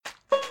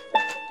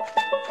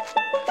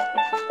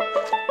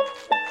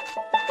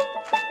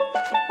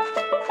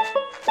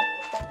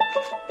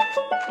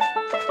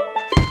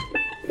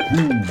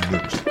Who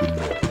mixed the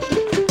nuts?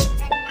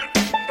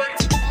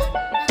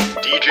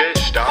 DJ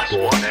Stops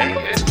 1A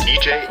and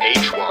DJ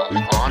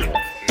H1 on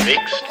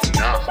Mixed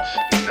Nuts.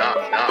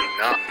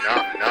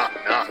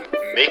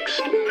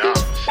 Mixed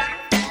Nuts.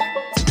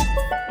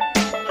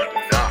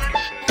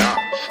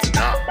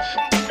 Nuts.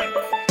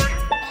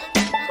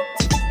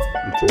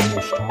 It's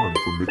almost time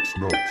for Mixed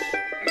Nuts.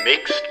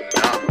 Mixed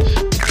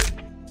Nuts.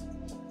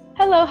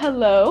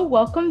 Hello.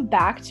 Welcome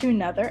back to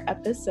another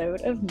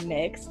episode of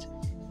Mixed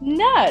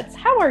Nuts.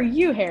 How are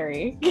you,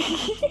 Harry?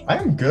 I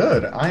am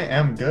good.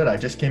 I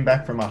just came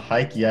back from a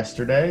hike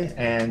yesterday,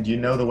 and you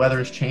know the weather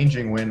is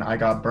changing when I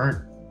got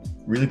burnt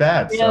really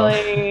bad.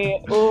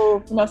 Really?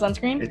 Ooh, no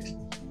sunscreen?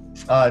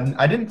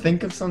 I didn't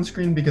think of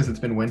sunscreen because it's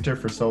been winter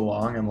for so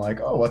long. I'm like,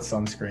 oh, what's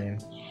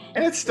sunscreen?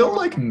 And it's still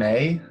like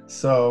May,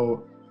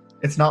 so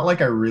it's not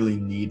like I really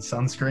need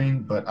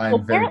sunscreen, but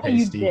I'm very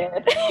pasty. You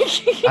did.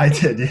 I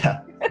did,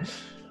 yeah.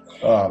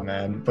 Oh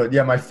man, but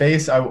yeah, my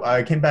face,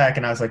 I came back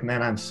and I was like,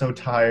 man, I'm so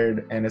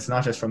tired, and it's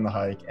not just from the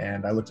hike.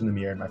 And I looked in the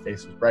mirror and my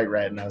face was bright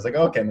red, and I was like,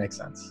 okay, makes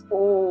sense.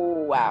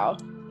 Oh, wow.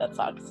 That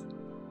sucks.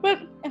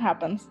 But it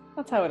happens.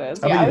 That's how it is.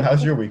 How about you?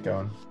 How's your week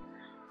going?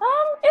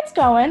 It's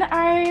going.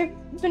 I've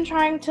been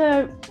trying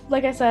to,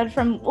 like I said,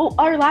 from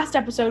our last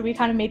episode, we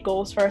kind of made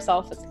goals for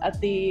ourselves at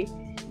the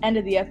end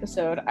of the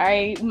episode.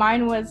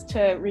 Mine was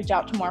to reach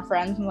out to more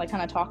friends and like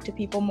kind of talk to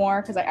people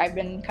more, because I've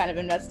been kind of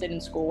invested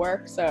in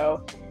schoolwork,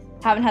 so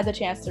haven't had the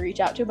chance to reach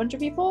out to a bunch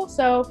of people.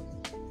 So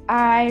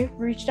I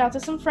reached out to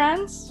some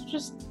friends,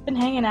 just been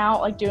hanging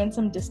out, like doing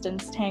some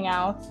distanced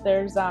hangouts.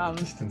 There's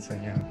Distance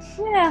hangouts.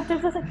 yeah,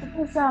 there's this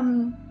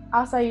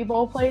acai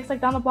bowl place like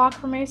down the block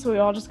from me, so we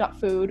all just got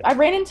food. I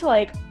ran into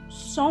like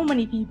so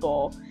many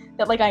people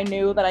that like I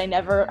knew that I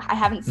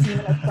haven't seen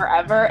in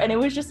forever, and it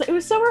was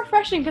so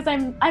refreshing because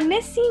I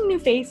miss seeing new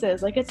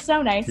faces. Like it's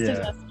so nice to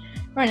just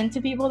run into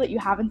people that you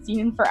haven't seen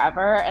in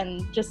forever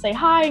and just say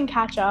hi and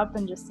catch up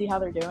and just see how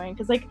they're doing.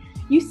 Because like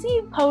you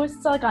see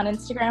posts like on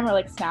Instagram or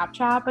like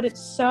Snapchat, but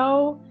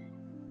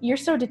you're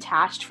so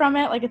detached from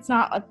it. Like it's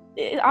not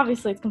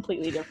obviously it's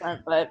completely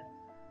different, but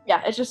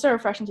yeah, it's just so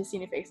refreshing to see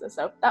new faces.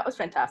 So that was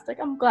fantastic.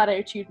 I'm glad I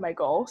achieved my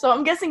goal. So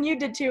I'm guessing you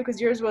did too, because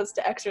yours was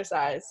to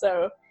exercise.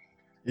 So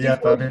yeah,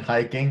 I've been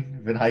hiking.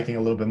 A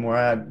little bit more.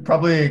 I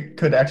probably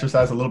could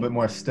exercise a little bit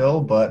more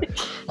still, but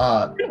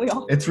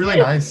it's really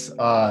nice.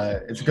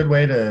 It's a good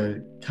way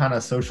to kind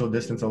of social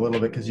distance a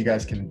little bit, because you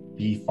guys can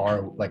be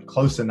like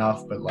close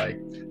enough, but like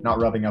not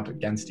rubbing up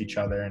against each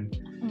other. And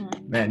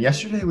man,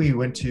 yesterday we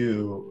went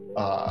to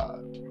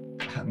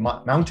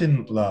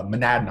Mountain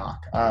Monadnock.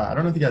 I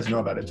don't know if you guys know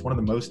about it. It's one of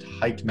the most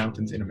hiked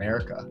mountains in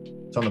America.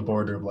 It's on the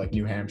border of like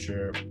New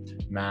Hampshire,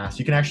 Mass.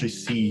 You can actually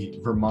see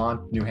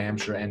Vermont, New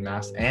Hampshire, and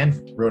Mass,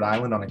 and Rhode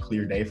Island on a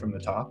clear day from the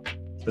top.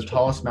 It's the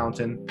tallest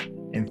mountain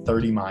in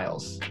 30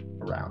 miles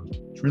around.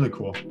 It's really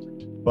cool.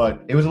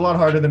 But it was a lot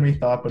harder than we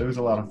thought, but it was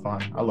a lot of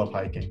fun. I love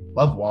hiking.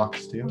 Love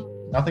walks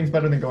too. Nothing's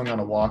better than going on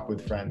a walk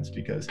with friends,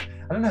 because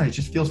I don't know, it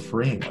just feels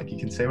freeing. Like you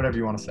can say whatever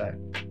you want to say.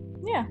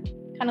 Yeah.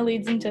 Kind of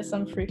leads into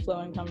some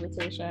free-flowing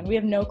conversation. We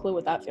have no clue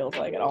what that feels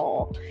like at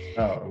all.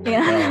 Oh,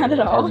 yeah, not at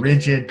all. Our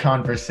rigid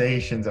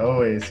conversations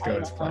always go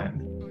as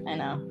planned. I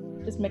know.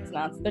 Just mixed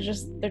nuts. They're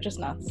just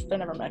nuts. They're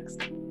never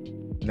mixed.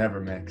 Never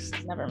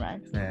mixed.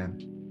 Man.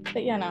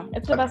 But yeah, no,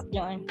 it's the best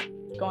feeling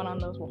going on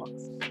those walks.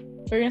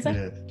 What were you gonna say?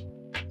 It is.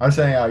 I was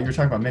saying, you were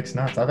talking about mixed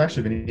nuts. I've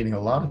actually been eating a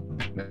lot of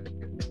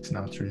mixed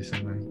nuts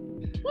recently.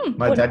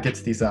 My dad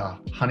gets these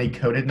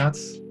honey-coated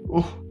nuts.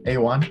 Ooh,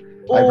 A1.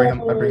 I bring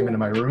them into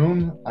my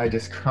room. I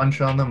just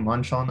crunch on them,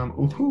 munch on them.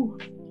 Ooh,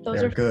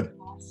 they're good.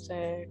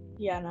 Fantastic.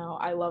 Yeah, no,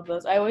 I love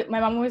those. My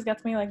mom always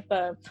gets me like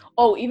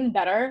even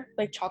better,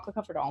 like chocolate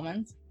covered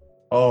almonds.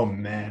 Oh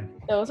man,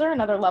 those are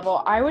another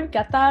level. I would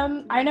get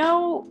them. I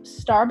know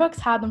Starbucks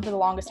had them for the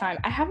longest time.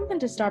 I haven't been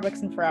to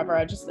Starbucks in forever.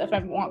 If I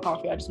want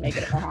coffee, I just make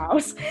it at my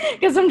house,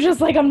 because I'm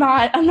just like I'm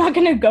not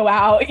gonna go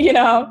out,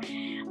 because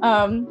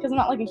I'm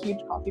not like a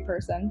huge coffee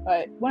person.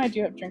 But when I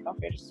do have to drink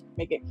coffee, I just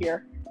make it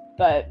here.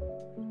 But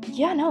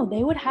yeah, no,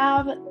 they would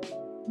have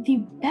the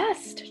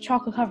best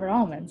chocolate covered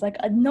almonds. Like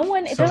no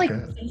one, so they're like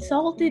good. sea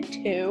salted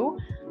too.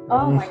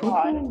 Oh my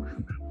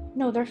god,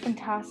 no, they're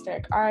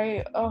fantastic.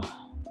 I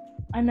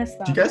miss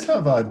them. Do you guys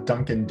have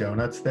Dunkin'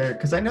 Donuts there?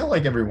 Because I know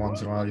like every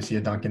once in a while you see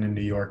a Dunkin' in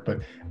New York,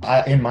 but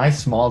in my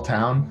small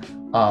town,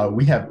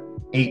 we have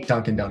 8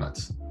 Dunkin'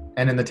 Donuts,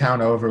 and in the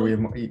town over we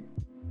have.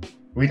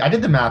 I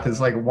did the math. It's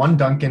like one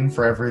Dunkin'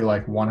 for every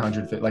like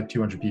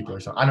 200 people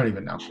or something. I don't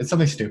even know. It's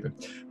something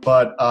stupid.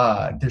 But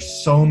there's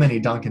so many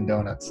Dunkin'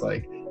 Donuts.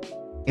 Like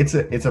it's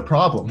a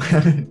problem.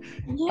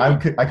 Yeah.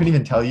 I couldn't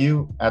even tell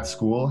you at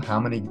school how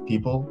many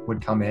people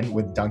would come in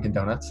with Dunkin'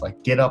 Donuts.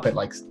 Like get up at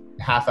like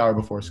half hour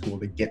before school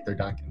to get their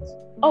Dunkins.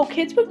 Oh,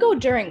 kids would go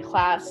during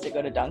class to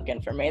go to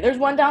Dunkin' for me. There's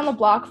one down the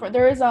block from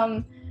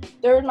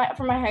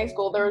my high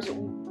school. There's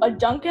a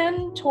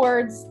Dunkin'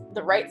 towards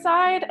the right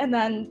side, and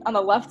then on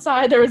the left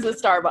side there was a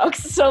Starbucks.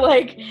 So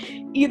like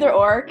either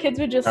or, kids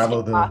would just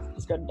skip class and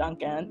just go to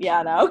Dunkin'.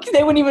 Yeah, no,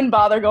 they wouldn't even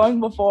bother going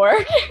before.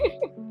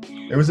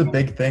 It was a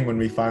big thing when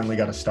we finally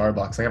got a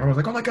Starbucks. Like everyone was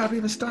like, "Oh my god, we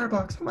have a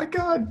Starbucks! Oh my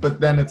god!" But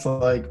then it's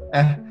like,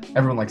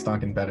 everyone likes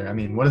Dunkin' better. I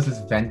mean, what is this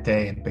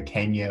Venti and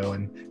Pequeño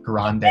and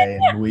Grande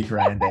and Muy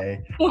Grande?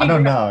 I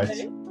don't know.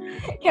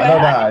 I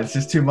don't know. It's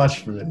just too much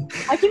for me.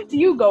 I can see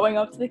you going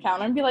up to the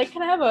counter and be like,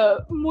 "Can I have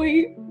a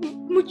muy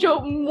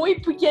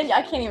pequeño?"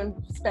 I can't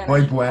even Spanish.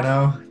 Muy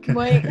bueno. Can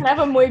I have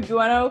a muy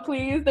bueno,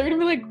 please? They're gonna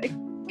be like,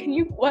 "Can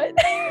you what?"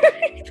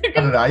 I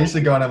don't know. I used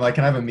to go and I'm like,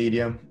 "Can I have a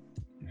medium?"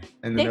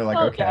 And then they're like,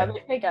 "Okay." Yeah,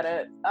 they get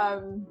it.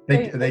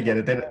 They get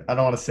it. I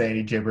don't want to say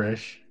any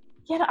gibberish.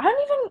 Yeah, I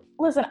don't even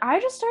listen. I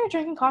just started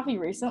drinking coffee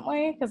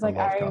recently because like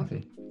I love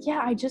coffee.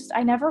 Yeah,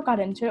 I never got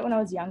into it when I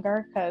was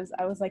younger because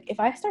I was like, if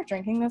I start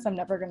drinking this, I'm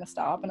never gonna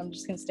stop and I'm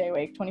just gonna stay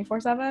awake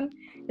 24/7.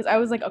 Because I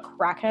was like a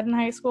crackhead in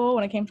high school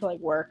when it came to like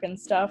work and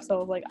stuff. So I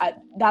was like,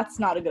 that's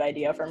not a good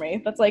idea for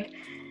me. That's like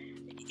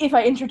if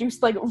I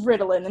introduced like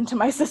Ritalin into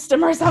my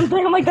system or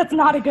something, I'm like, that's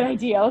not a good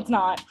idea. It's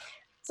not.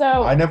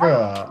 So I never.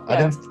 I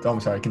didn't. Oh, I'm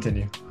sorry.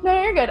 Continue.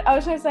 No, you're good. I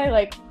was trying to say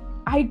like,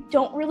 I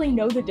don't really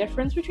know the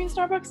difference between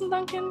Starbucks and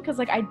Dunkin' because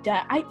like I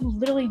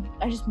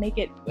just make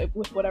it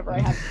with whatever I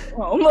have at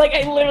home. Like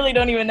I literally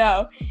don't even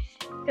know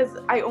because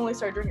I only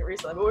started drinking it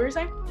recently. But what were you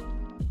saying?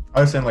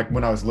 I was saying like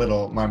when I was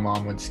little, my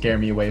mom would scare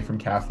me away from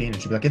caffeine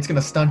and she'd be like, "It's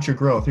gonna stunt your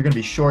growth. You're gonna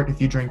be short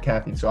if you drink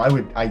caffeine." So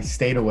I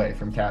stayed away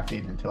from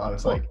caffeine until I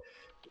was like,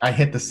 I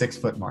hit the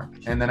 6-foot mark,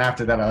 and then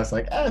after that I was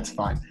like, it's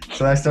fine.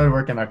 So I started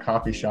working at a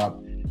coffee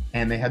shop,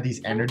 and they had these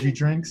energy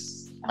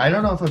drinks. I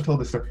don't know if I've told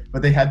this story,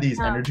 but they had these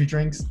energy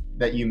drinks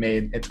that you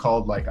made. It's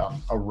called like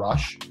a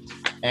rush,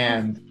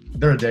 and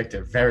they're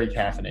addictive, very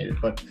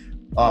caffeinated. But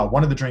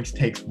one of the drinks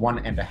takes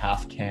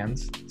 1.5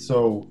 cans.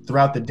 So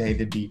throughout the day,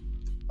 there'd be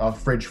a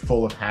fridge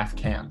full of half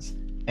cans.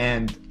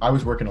 And I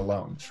was working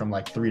alone from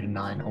like 3 to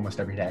 9 almost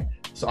every day.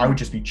 So I would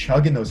just be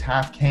chugging those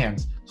half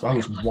cans. So I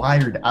was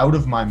wired out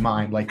of my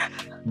mind. Like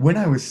when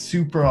I was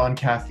super on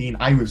caffeine,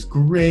 I was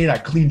great. I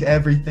cleaned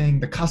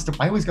everything.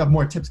 I always got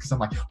more tips because I'm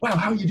like, "Wow,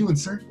 how are you doing,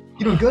 sir?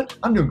 You doing good?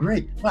 I'm doing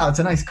great. Wow, it's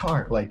a nice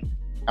car." Like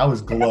I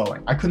was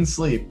glowing. I couldn't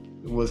sleep.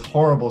 It was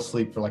horrible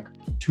sleep for like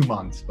 2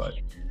 months, but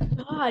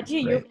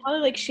gee, you're probably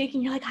like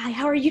shaking. You're like, "Hi,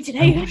 how are you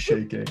today?" I was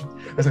shaking.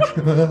 I was like,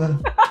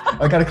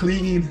 I gotta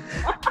clean.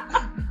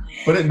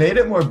 But it made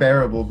it more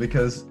bearable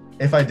because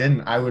if I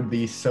didn't, I would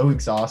be so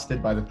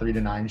exhausted by the 3 to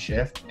 9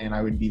 shift, and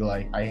I would be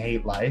like, I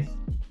hate life.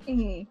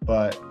 Mm-hmm.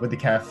 But with the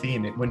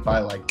caffeine, it went by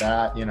like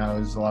that. You know, it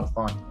was a lot of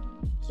fun.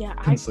 Yeah,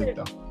 couldn't sleep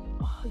though.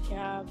 Oh,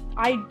 yeah,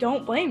 I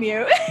don't blame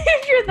you.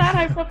 If you're that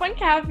hyped up on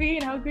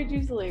caffeine, how could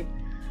you sleep?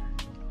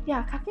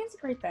 Yeah, caffeine's a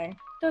great thing.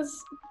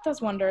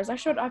 Does wonders. I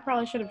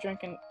probably should have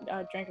drank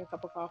a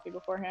cup of coffee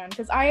beforehand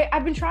because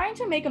I've been trying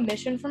to make a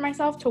mission for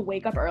myself to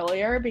wake up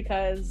earlier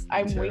because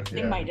I'm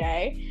wasting my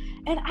day.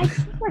 And I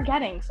keep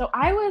forgetting. So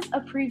I was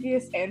a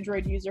previous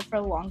Android user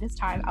for the longest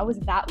time. I was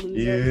that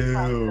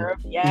loser.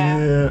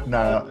 Yeah.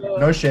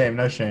 No shame.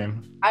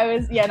 I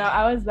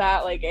was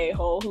that like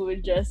a-hole who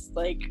would just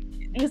like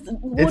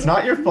it's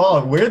not your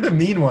fault. We're the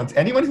mean ones.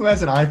 Anyone who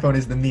has an iPhone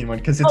is the mean one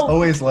because it's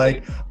always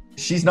like,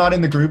 she's not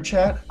in the group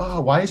chat. Oh,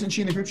 why isn't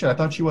she in the group chat? I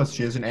thought she was.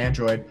 She has an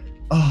Android.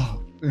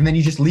 Oh, and then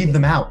you just leave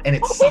them out, and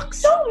it sucks. It's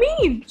so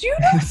mean. Do you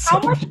know how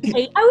much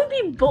hate? I would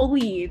be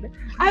bullied.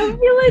 I would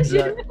be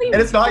legitimately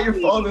and it's not your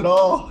fault at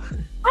all.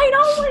 I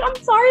know. Like,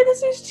 I'm sorry.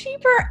 This is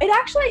cheaper. It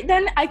actually.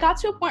 Then I got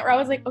to a point where I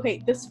was like,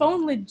 okay, this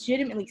phone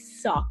legitimately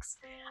sucks.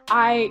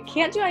 I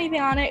can't do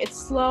anything on it. It's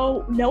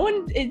slow. No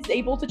one is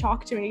able to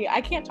talk to me. I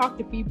can't talk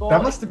to people.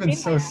 That must have been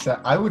so sad.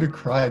 I would have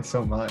cried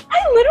so much.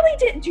 I literally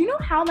did. Do you know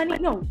how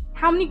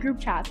many group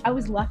chats I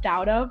was left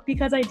out of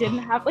because I didn't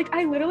have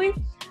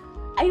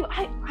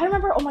I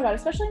remember, oh my god,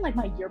 especially in like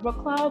my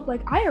yearbook club,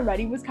 like I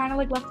already was kind of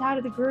like left out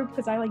of the group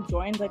because I like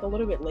joined like a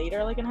little bit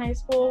later, like in high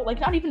school, like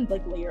not even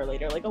like later,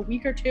 like a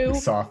week or two.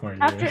 Sophomore year.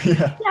 After,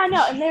 yeah,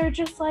 no, and they were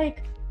just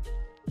like,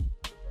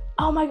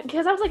 oh my,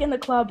 because I was like in the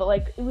club, but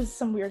like it was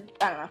some weird,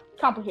 I don't know,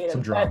 complicated.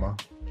 Some drama.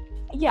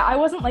 Yeah, I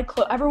wasn't like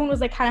everyone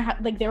was like kind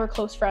of like they were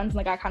close friends and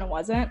like I kind of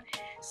wasn't.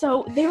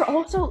 So they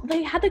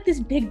had like this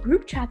big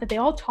group chat that they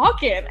all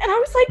talk in, and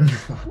I was like,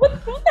 what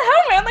the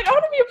hell, man? Like I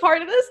want to be a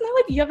part of this. And they're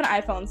like, you have an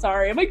iPhone,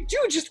 sorry. I'm like,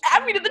 dude, just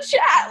add me to the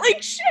chat,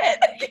 like shit.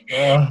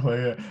 Oh my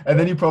god. And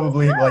then you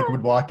probably like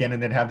would walk in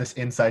and then have this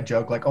inside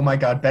joke like, oh my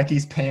god,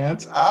 Becky's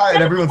pants.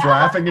 And everyone's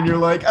laughing and you're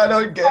like, I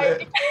don't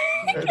get it.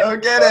 I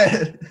don't get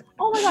it.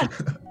 Oh my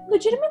god.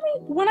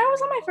 Legitimately, when I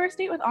was on my first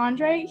date with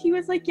Andre, he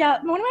was like,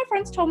 yeah, one of my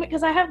friends told me,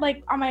 because I had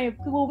like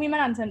we met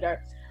on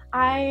Tinder.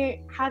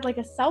 I had like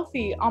a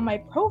selfie on my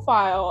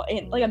profile,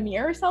 and like a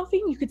mirror selfie,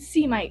 and you could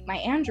see my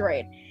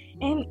Android.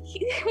 And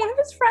one of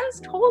his friends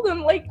told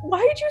him, like, why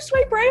did you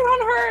swipe right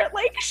on her?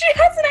 Like, she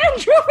has an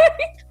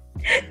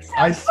Android.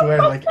 I swear,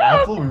 like,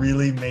 Apple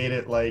really made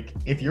it, like,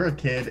 if you're a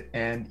kid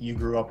and you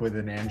grew up with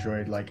an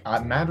Android, like,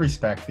 mad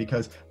respect,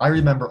 because I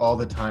remember all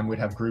the time we'd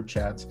have group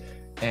chats,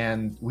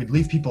 and we'd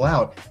leave people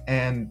out,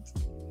 and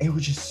it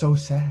was just so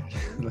sad.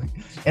 Like,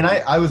 and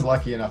I was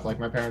lucky enough, like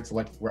my parents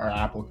were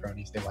Apple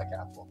cronies, they like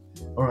Apple,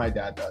 or my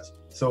dad does.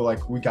 So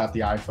like we got the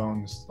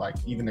iPhones, like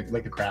even the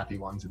crappy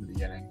ones in the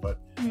beginning. But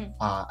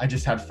I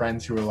just had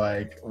friends who were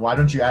like, why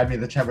don't you add me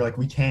to the chat? We're like,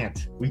 we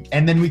can't.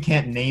 And then we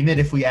can't name it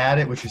if we add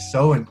it, which is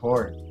so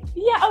important.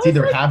 Yeah, it's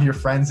either have your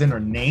friends in or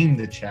name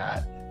the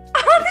chat.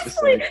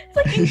 Honestly, it's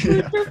like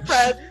include your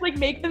friends, like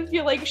make them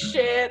feel like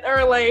shit,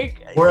 or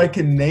like. Or I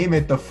can name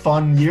it the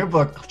fun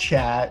yearbook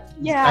chat.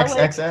 Yeah.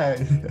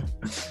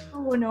 XXX.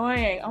 So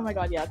annoying. Oh my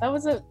god, yeah, that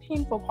was a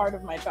painful part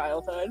of my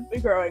childhood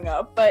growing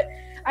up. But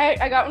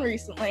I got one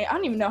recently. I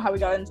don't even know how we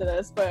got into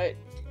this, but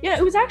yeah,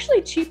 it was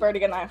actually cheaper to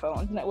get an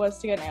iPhone than it was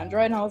to get an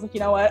Android. And I was like, you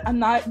know what? I'm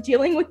not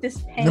dealing with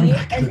this pain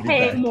and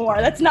paying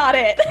more. That's not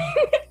it.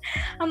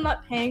 I'm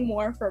not paying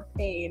more for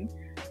pain.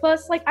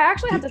 Plus, like, I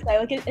actually have to say,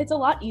 like, it's a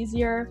lot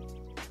easier.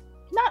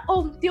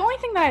 The only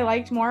thing that I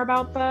liked more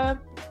about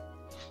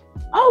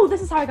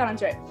this is how I got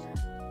into it.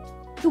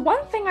 The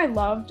one thing I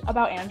loved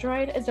about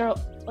Android is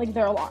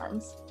their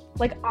alarms.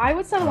 Like, I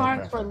would set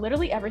alarms for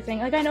literally everything.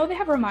 Like, I know they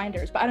have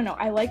reminders, but I don't know.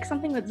 I like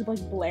something that's, like,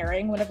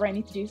 blaring whenever I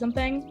need to do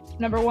something,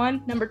 number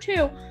one. Number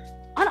two,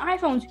 on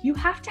iPhones, you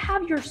have to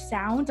have your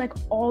sounds, like,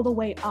 all the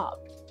way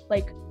up.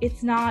 Like,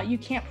 you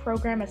can't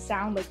program a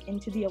sound, like,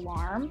 into the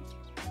alarm.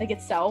 Like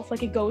itself,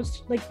 like it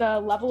goes, like the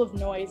level of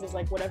noise is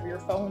like whatever your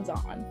phone's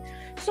on.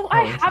 So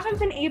I haven't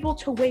been able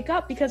to wake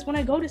up because when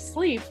I go to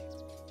sleep,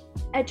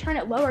 I turn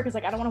it lower because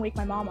like I don't want to wake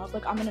my mom up.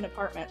 Like I'm in an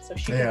apartment, so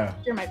she can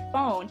hear my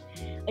phone,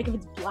 like if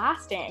it's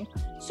blasting.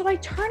 So I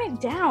turn it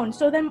down.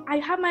 So then I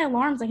have my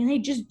alarms like, and they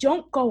just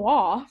don't go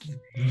off.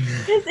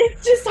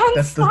 It's just on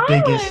That's silent.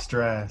 The biggest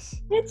stress.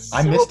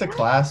 I missed a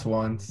class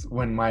once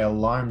when my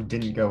alarm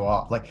didn't go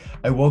off. Like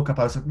I woke up,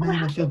 I was like,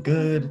 man, I feel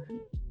good.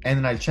 And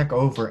then I check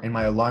over and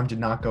my alarm did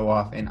not go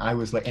off. And I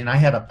was like, and I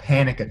had a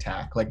panic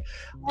attack. Like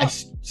I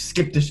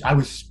skipped I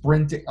was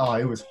sprinting. Oh,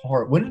 it was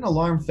horrible. When an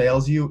alarm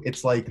fails you,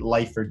 it's like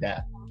life or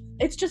death.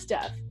 It's just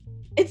death.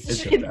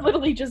 It's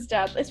literally just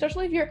death.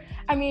 Especially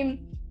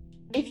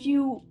if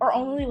you are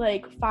only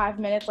like 5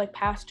 minutes like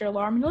past your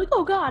alarm and you're like,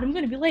 oh God, I'm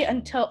going to be late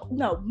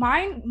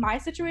my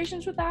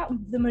situations with that,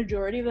 the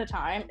majority of the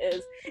time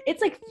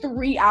it's like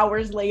 3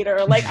 hours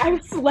later. Like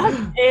I've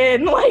slept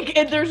in, like,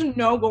 and there's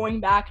no going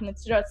back and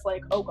it's just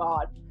like, oh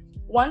God.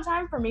 One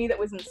time for me that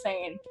was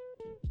insane.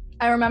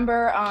 I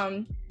remember,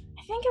 I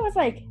think it was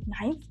like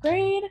 9th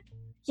grade.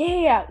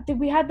 Yeah.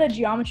 We had the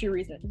geometry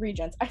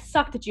regents. I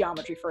sucked at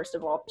geometry, first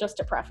of all, just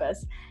to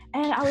preface.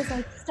 And I was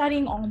like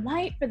studying all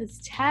night for this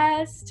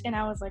test. And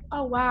I was like,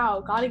 oh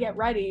wow, gotta get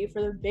ready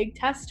for the big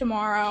test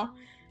tomorrow.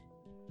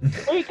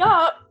 Wake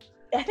up.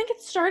 I think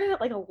it started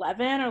at like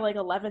 11 or like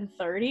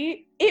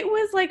 11:30. It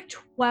was like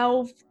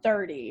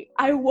 12:30.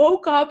 I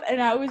woke up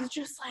and I was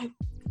just like,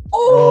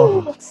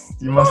 oh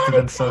you must have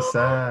been so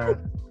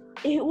sad.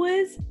 It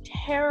was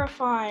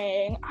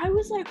terrifying. I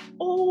was like,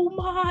 oh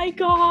my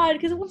God,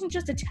 because it wasn't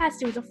just a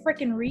test, it was a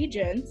freaking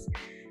Regents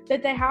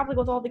that they have like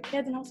with all the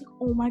kids, and I was like,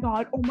 oh my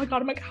God,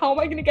 I'm like, how am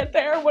I gonna get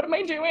there? What am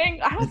I doing?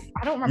 I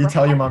don't remember. You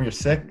tell your mom you're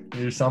sick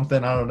or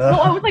something, I don't know.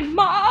 No, I was like,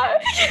 Mom. I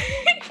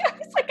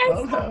was like,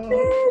 I slept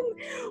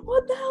in.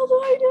 What the hell do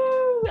I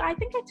do? I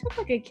think I took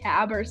like a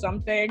cab or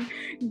something,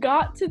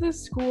 got to the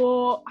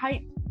school.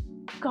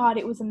 God,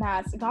 it was a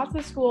mess. I got to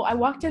the school. I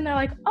walked in there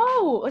like,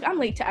 oh, like I'm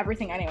late to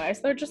everything anyway. So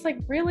they're just like,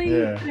 really?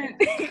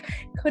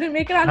 Couldn't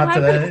make it on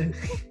time. Today.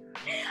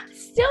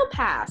 Still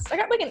passed. I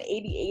got like an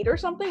 88 or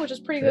something, which is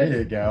pretty good. There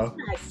you go.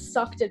 I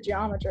sucked at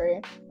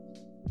geometry.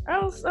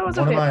 That was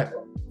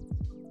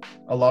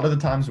a lot of the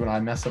times when I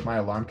mess up my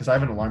alarm, because I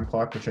have an alarm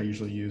clock, which I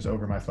usually use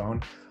over my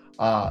phone.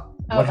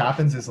 What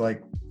happens is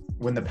like,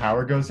 when the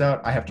power goes out,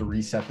 I have to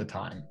reset the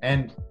time.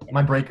 And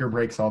my breaker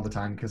breaks all the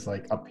time because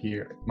like up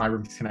here, my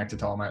room's connected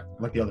to all my,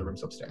 like the other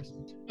rooms upstairs.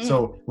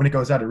 So when it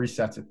goes out, it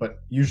resets it. But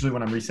usually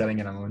when I'm resetting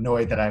it, I'm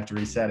annoyed that I have to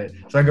reset it.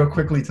 So I go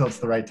quickly till it's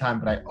the right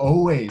time. But I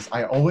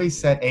always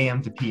set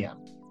AM to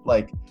PM.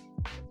 Like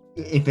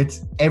if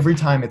it's every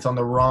time it's on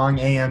the wrong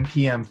AM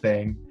PM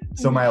thing.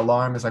 So my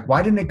alarm is like,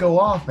 why didn't it go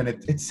off? And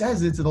it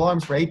says it's an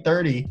alarm's for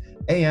 8:30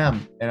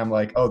 AM. And I'm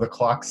like, oh, the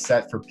clock's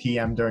set for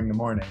PM during the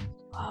morning.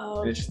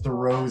 Oh, and it just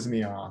throws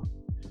me off.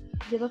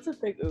 Yeah, that's a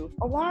big oof.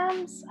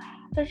 Alarms,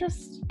 they're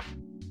just...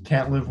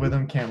 Can't live with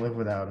them, can't live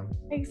without them.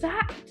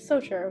 Exactly.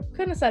 So true.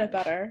 Couldn't have said it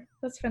better.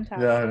 That's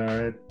fantastic. Yeah, I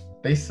know, right?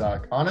 They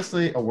suck.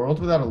 Honestly, a world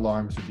without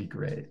alarms would be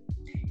great.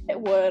 It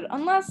would.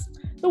 Unless,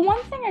 the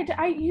one thing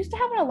I used to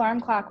have an alarm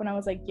clock when I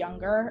was, like,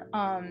 younger.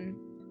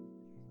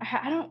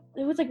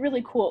 It was like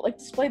really cool. Like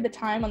displayed the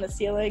time on the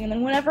ceiling, and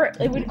then whenever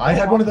it would. I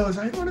had one of those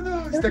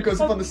that goes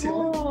up on the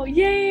ceiling. Oh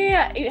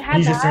yeah. It had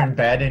you just are in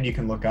bed and you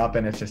can look up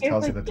and it just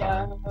tells you the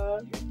time.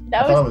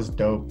 I thought it was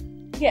dope.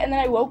 Yeah, and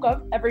then I woke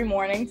up every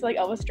morning to like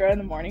Elvis Duran in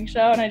the morning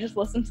show, and I just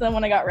listened to them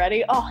when I got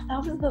ready. Oh,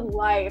 that was the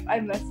life. I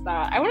miss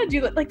that. I want to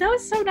do that. Like that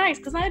was so nice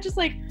because I just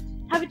like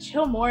have a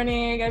chill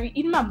morning. I'd be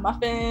eating my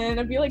muffin.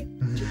 I'd be like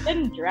just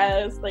getting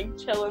dressed, like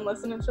chilling,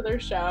 listening to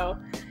their show.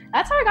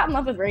 That's how I got in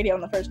love with radio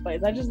in the first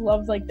place. I just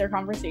loved like their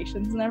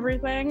conversations and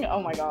everything.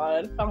 Oh my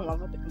God, fell in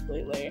love with it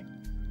completely.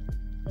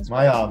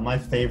 My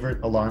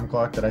favorite alarm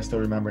clock that I still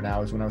remember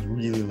now is when I was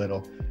really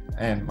little,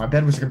 and my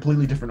bed was a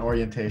completely different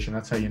orientation.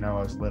 That's how you know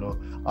I was little,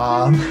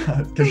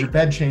 because your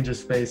bed changes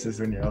spaces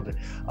when you're older.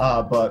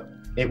 But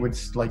it would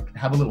like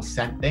have a little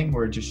scent thing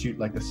where it just shoot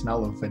like the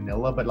smell of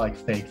vanilla, but like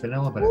fake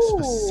vanilla, but a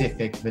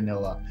specific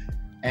vanilla.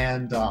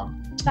 And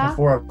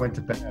before I went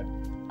to bed,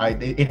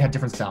 it had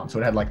different sounds. So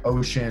it had like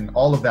ocean,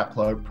 all of that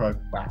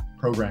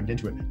programmed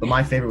into it. But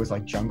my favorite was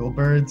like jungle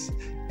birds,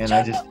 and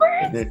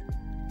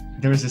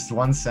there was this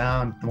one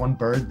sound, one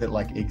bird that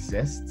like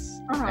exists,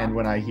 and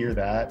when I hear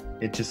that,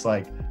 it just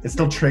like it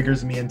still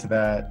triggers me into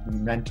that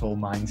mental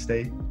mind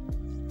state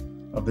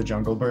of the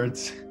jungle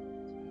birds.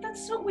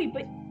 That's so weird,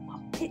 but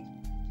it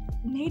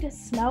made a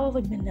smell of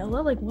like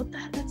vanilla. Like what the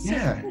heck? That's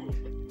so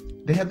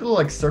weird. They had little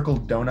like circle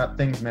donut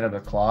things made out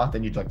of cloth,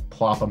 and you'd like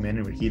plop them in and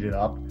it would heat it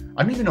up.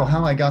 I don't even know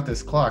how I got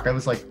this clock. I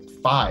was like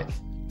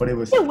 5, but it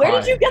was. Yeah, where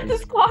did you get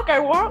this clock? I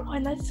want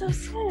one. That's so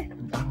sick.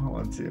 I don't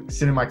want to.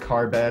 Sit in my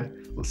car bed,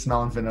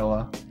 smelling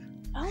vanilla.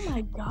 Oh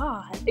my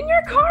god! In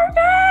your car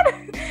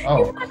bed?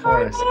 Oh, of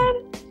course.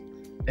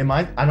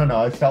 I don't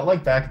know. I felt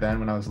like back then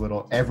when I was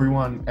little,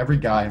 every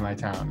guy in my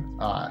town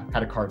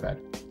had a car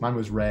bed. Mine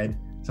was red.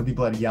 Some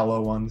people had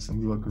yellow ones, some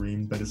people had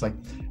green, but it's like,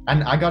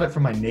 and I got it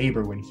from my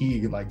neighbor when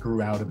he like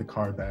grew out of the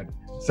car bed.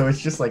 So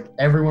it's just like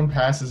everyone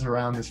passes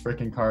around this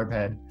freaking car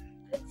bed.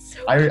 So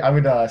I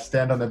would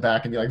stand on the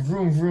back and be like,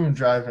 vroom, vroom,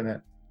 driving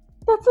it.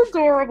 That's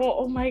adorable.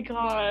 Oh my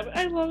god.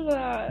 I love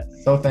that.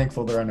 So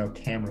thankful there are no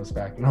cameras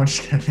back. No, I'm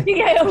just kidding.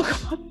 Yeah, oh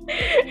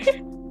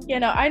god. Yeah,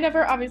 no, I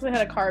never obviously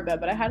had a car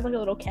bed, but I had like a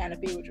little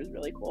canopy, which was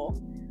really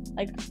cool.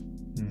 Like,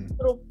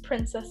 little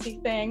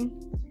princessy thing.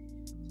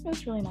 It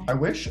was really nice.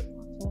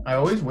 I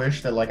always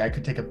wish that like I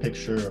could take a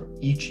picture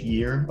each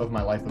year of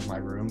my life of my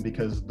room,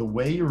 because the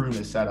way your room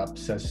is set up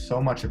says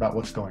so much about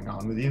what's going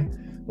on with you.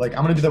 Like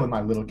I'm gonna do that with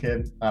my little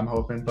kid, I'm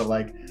hoping, but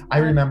like I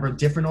remember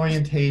different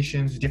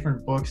orientations,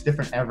 different books,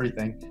 different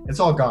everything.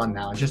 It's all gone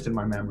now, it's just in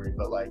my memory,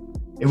 but like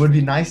it would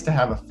be nice to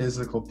have a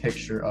physical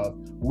picture of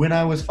when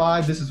I was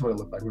 5, this is what it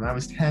looked like. When I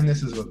was 10,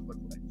 this is what it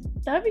looked like.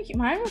 That'd be cute.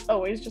 Mine was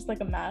always just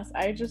like a mess.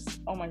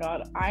 Oh my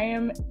god, I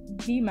am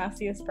the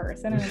messiest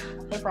person, and it's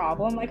the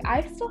problem. Like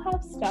I still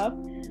have stuff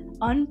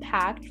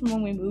unpacked from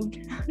when we moved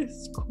out of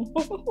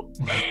school,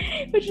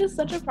 which is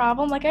such a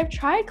problem. Like I've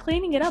tried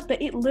cleaning it up,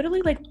 but it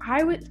literally like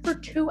for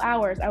 2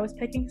 hours I was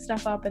picking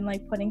stuff up and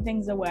like putting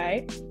things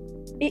away.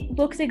 It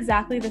looks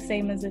exactly the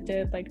same as it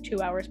did like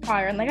 2 hours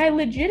prior, and like I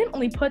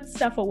legitimately put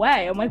stuff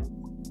away. I'm like,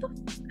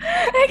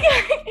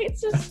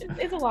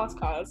 it's a lost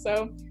cause.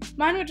 So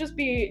mine would just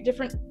be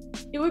different.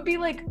 It would be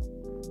like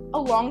a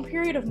long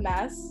period of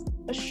mess,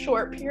 a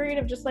short period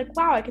of just like,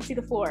 wow, I can see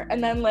the floor,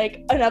 and then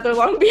like another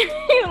long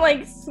period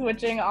like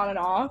switching on and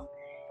off.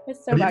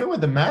 It's so but even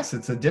with the mess,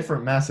 it's a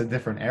different mess at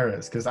different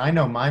eras, because I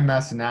know my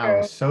mess now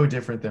is so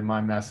different than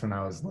my mess when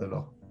I was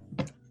little.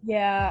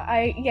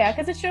 Yeah,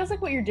 because it shows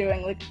like what you're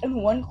doing. Like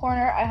in one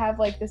corner I have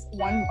like this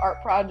one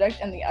art project,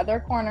 and the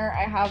other corner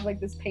I have like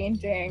this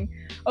painting.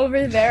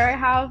 Over there I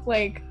have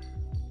like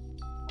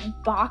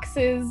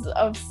boxes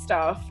of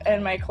stuff,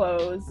 and my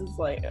clothes is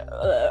like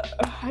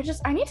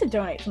I need to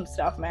donate some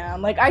stuff,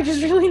 man. Like I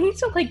just really need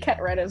to like get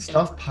rid of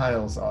stuff.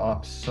 Piles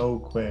up so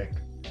quick.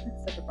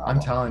 It's such a problem.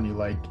 I'm telling you,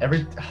 like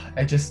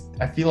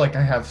I feel like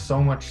I have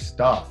so much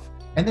stuff,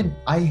 and then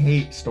I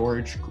hate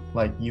storage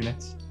like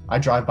units. I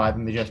drive by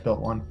them, they just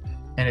built one,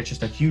 and it's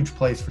just a huge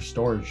place for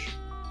storage.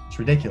 It's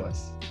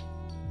ridiculous.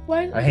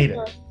 Why? I hate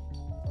it.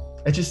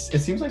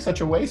 It seems like such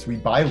a waste. We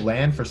buy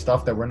land for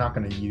stuff that we're not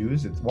going to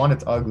use. It's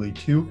ugly.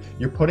 2,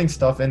 you're putting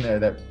stuff in there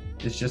that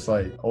is just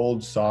like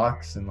old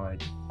socks and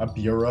like a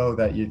bureau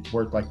that it's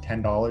worth like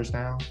 $10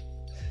 now.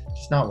 It's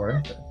just not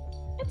worth it.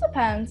 It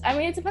depends. I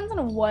mean, it depends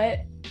on what.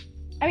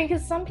 I mean,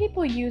 because some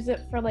people use it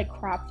for like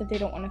crap that they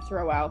don't want to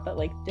throw out, that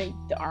like they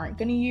aren't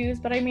going to use.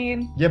 But I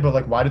mean, yeah, but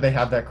like why do they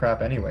have that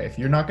crap anyway? If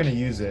you're not going to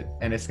use it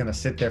and it's going to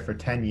sit there for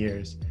 10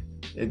 years,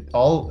 it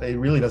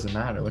really doesn't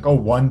matter. Like, oh,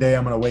 one day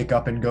I'm going to wake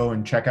up and go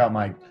and check out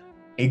my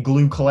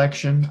igloo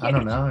collection. I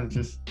don't know. It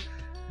just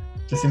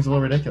seems a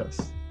little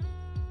ridiculous.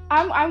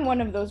 I'm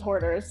one of those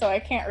hoarders, so I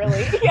can't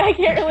really.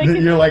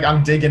 You're like,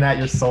 I'm digging at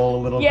your soul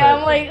a little bit. Yeah,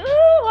 I'm like,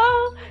 ooh,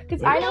 well,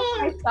 because I know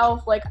for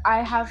myself, like,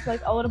 I have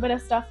like a little bit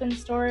of stuff in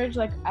storage,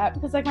 like,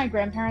 because like my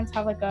grandparents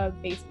have like a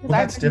base. Well,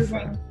 that's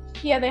different.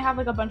 Yeah, they have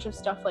like a bunch of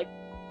stuff like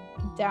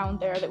down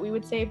there that we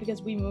would save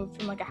because we moved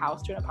from like a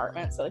house to an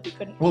apartment, so like we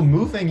couldn't. Well,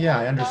 moving, yeah,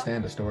 I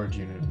understand the storage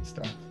unit and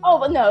stuff. Oh,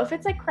 but no, if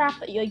it's like crap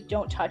that you like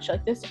don't touch,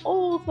 like this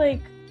old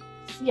like.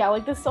 Yeah,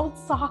 like this old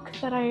sock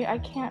that I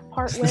can't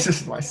part with. This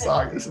is my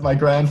sock. This is my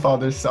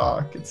grandfather's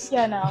sock. It's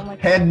I'm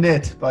like hand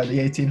knit by the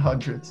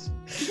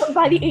 1800s.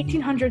 By the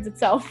 1800s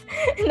itself.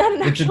 Not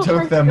an actual It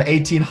took them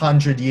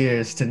 1800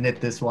 years to knit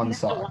this one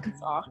sock.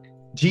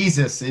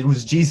 Jesus, it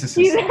was Jesus'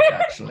 sock,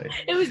 actually.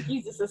 It was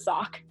Jesus'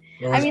 sock.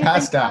 It was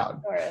passed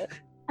out.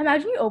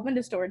 Imagine you opened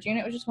a storage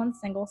unit, it was just one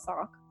single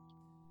sock.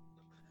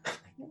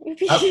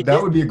 That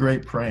would be a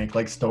great prank,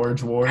 like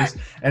Storage Wars,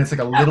 and it's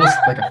like a little,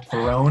 like a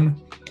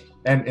throne.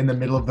 And in the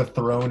middle of the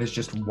throne is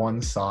just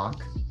one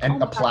sock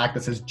and a plaque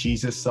that says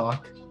Jesus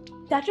sock.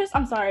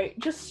 I'm sorry,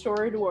 just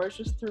Story Wars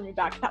just threw me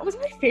back. That was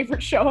my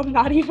favorite show. I'm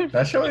not even.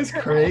 That show is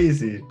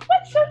crazy.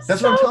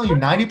 That's what I'm telling you.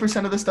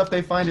 90% of the stuff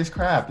they find is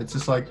crap. It's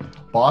just like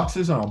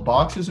boxes on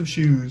boxes of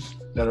shoes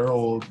that are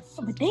old.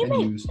 But they and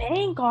make used.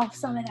 bank off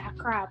some of that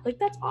crap. Like,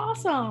 that's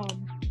awesome.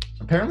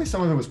 Apparently,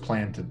 some of it was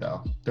planted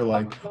though. They're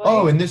like, really?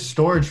 oh, in this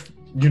storage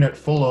unit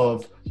full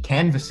of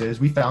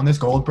canvases, we found this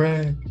gold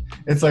brick.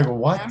 It's like,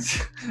 what?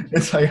 Yeah.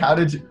 It's like, how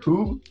did you?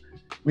 Who?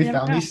 We You never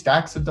found know. these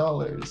stacks of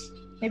dollars.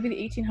 Maybe the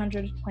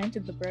 1800s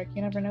planted the brick.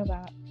 You never know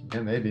that. Yeah,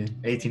 maybe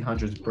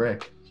 1800s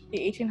brick. The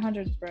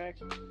 1800s brick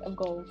of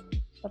gold.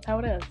 That's how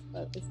it is.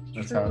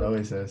 That's true. how it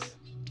always is.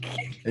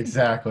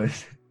 Exactly.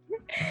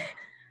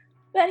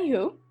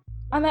 Anywho,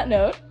 on that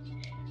note,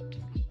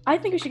 I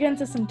think we should get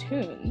into some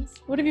tunes.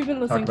 What have you been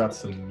listening Talk about to?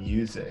 some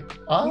music.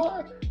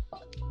 I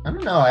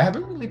don't know. I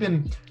haven't really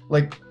been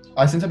like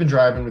since I've been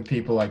driving with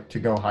people like to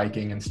go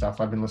hiking and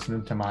stuff. I've been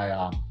listening to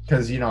my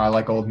because I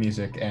like old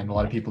music and a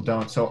lot of people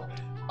don't. So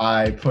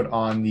I put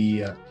on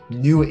the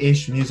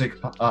new-ish music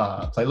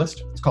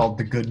playlist. It's called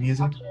The Good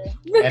Music,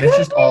 and it's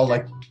just all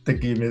like the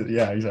good music.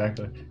 Yeah,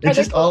 exactly. It's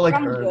just all like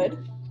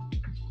good.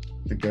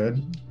 The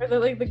good. Or the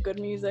like the good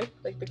music,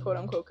 like the quote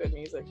unquote good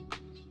music.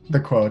 The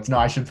quotes. No,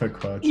 I should put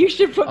quotes. You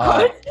should put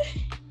quotes.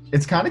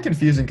 It's kind of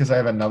confusing because I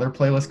have another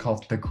playlist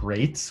called The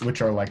Greats,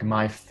 which are like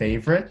my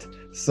favorite.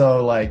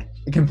 So like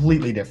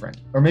completely different.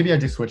 Or maybe I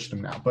just switched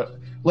them now. But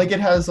like it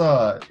has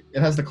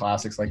the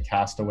classics like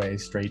Castaway,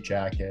 Straight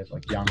Jacket,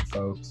 like Young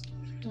Folks.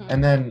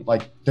 And then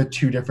like the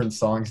two different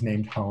songs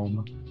named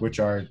Home, which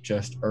are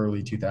just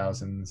early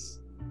 2000s.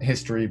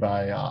 History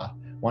by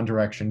One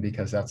Direction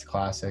because that's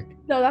classic.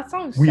 No, that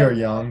song's We so Are good.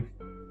 Young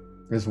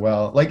as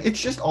well. Like it's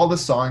just all the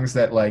songs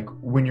that like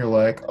when you're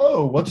like,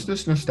 oh, what's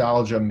this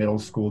nostalgia middle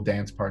school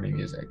dance party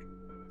music?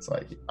 It's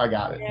like I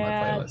got it in my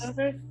Yeah, playlist. those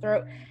are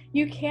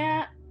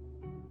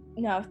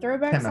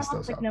throwback Can't mess songs,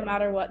 those like up. no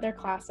matter what, they're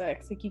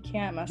classics. Like you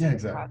can't mess Yeah, with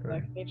exactly.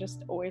 classics. They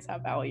just always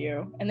have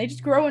value. And they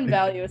just grow in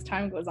value as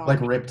time goes on. Like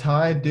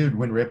Riptide, dude,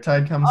 when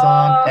Riptide comes Oh,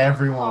 on,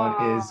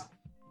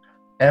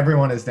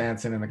 everyone is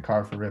dancing in the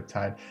car for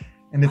Riptide.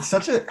 And it's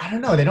such a, I don't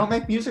know, they don't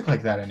make music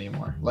like that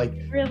anymore. Like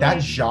Really? that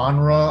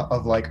genre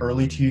of like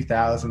early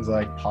 2000s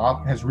like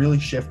pop has really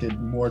shifted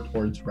more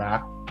towards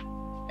rap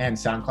and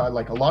SoundCloud.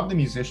 Like a lot of the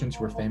musicians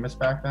who were famous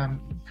back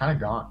then kind of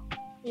gone.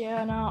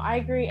 Yeah, no, I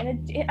agree.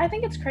 And I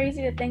think it's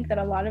crazy to think that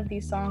a lot of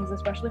these songs,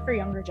 especially for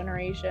younger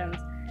generations,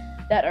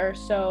 that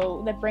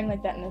bring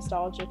like that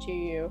nostalgia to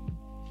you,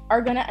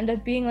 are gonna end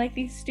up being like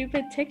these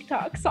stupid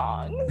TikTok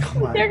songs. Oh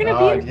my They're gonna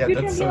God, be, yeah,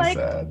 you're that's gonna be so like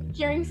sad.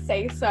 hearing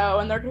Say So,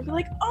 and they're gonna be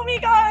like, oh my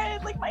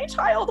God, like my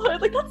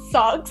childhood, like that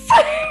sucks.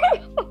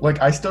 Like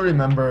I still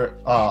remember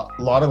a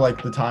lot of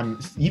like the time,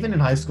 even in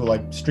high school,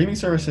 like streaming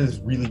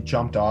services really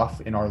jumped off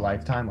in our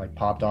lifetime, like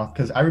popped off.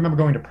 Because I remember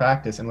going to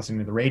practice and listening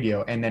to the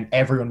radio, and then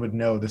everyone would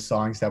know the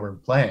songs that were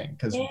playing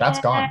because that's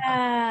gone now.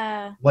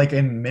 Yeah. Like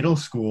in middle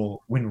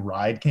school, when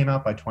Ride came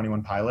out by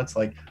 21 Pilots,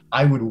 like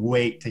I would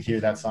wait to hear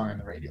that song on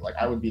the radio. Like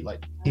I would be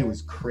like, it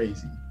was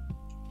crazy.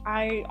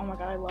 Oh my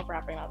God, I love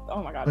rapping up.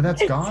 Oh my God. But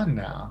that's gone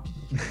now.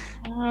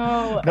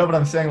 Oh. No, but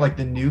I'm saying like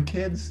the new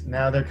kids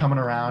now they're coming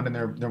around and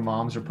their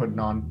moms are putting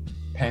on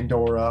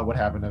Pandora. What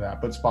happened to that?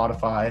 But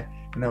Spotify,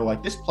 and they're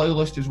like, this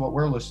playlist is what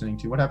we're listening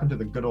to. What happened to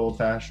the good old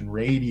fashioned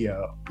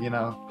radio?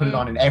 Put it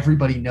on and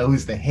everybody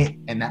knows the hit,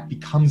 and that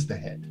becomes the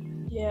hit.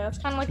 Yeah, it's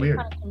kind of like weird.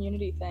 a kind of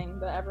community thing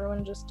that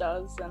everyone just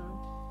does, and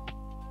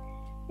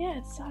yeah,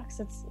 it sucks.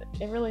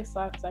 It really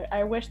sucks.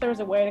 I wish there was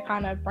a way to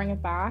kind of bring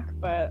it back,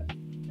 but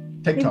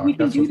TikTok, we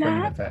can that's do what's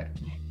bringing that? it back.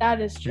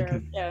 that is You true.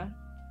 can- Yeah.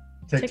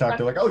 TikTok,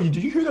 they're like, oh, did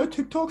you hear that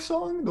TikTok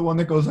song? The one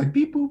that goes like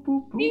beep boop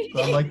boop boop. Beep.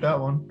 I like that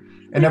one.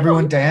 And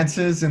everyone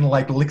dances and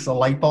like licks a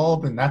light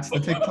bulb, and that's the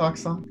TikTok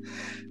song.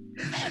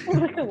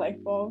 Like a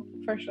light bulb,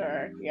 for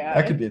sure. Yeah.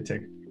 That could be a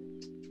TikTok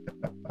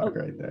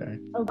right there.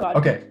 Oh God.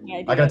 Okay,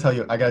 Yeah, I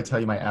gotta tell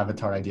you my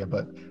avatar idea,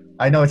 but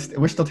I know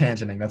we're still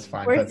tangenting. That's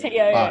fine.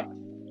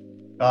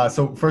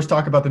 So first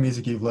talk about the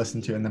music you've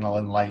listened to, and then I'll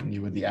enlighten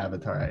you with the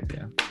avatar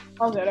idea.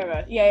 Oh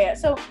good. Yeah.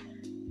 So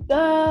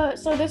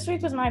this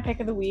week was my pick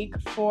of the week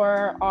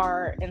for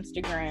our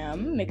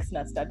Instagram,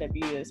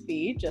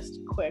 mixednuts.wsb. Just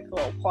a quick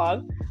little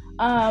plug.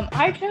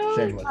 I chose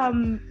Shameless. I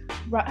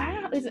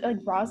don't know, is it like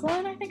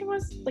Rosalind? I think it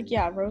was like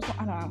Rosalind.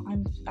 I don't know.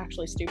 I'm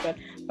actually stupid.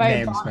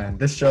 Names, man.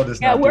 This show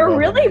does Yeah, not. we're do well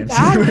really with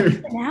bad names.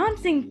 at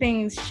pronouncing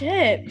things.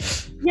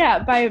 Shit. Yeah,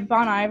 by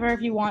Bon Iver.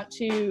 If you want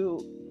to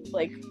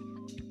like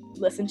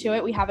listen to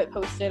it, we have it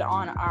posted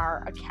on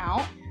our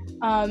account.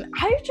 I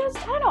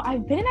don't know.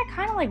 I've been in a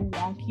kind of like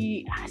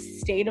wonky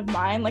state of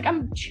mind. Like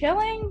I'm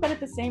chilling, but at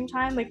the same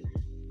time, like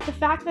the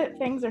fact that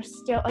things are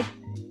still like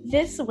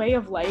this way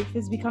of life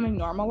is becoming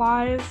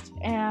normalized,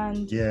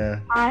 and Yeah.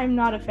 I'm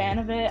not a fan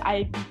of it.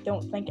 I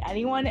don't think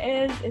anyone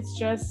is. It's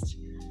just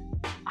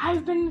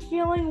I've been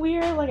feeling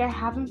weird. Like I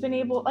haven't been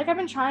able. Like I've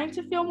been trying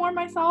to feel more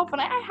myself,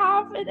 and I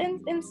have it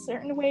in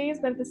certain ways.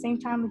 But at the same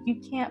time, like you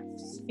can't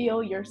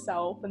feel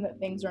yourself and that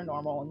things are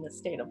normal in this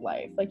state of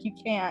life. Like you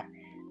can't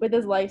with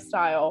this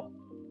lifestyle.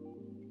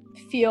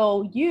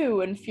 feel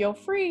you and feel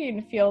free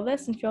and feel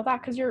this and feel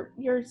that, because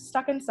you're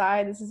stuck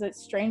inside. This is a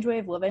strange way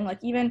of living. Like,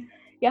 even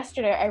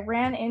yesterday I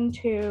ran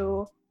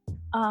into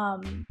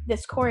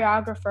this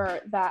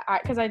choreographer that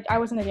I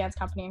was in a dance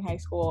company in high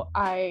school.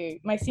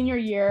 My senior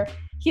year,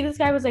 he was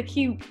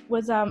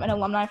an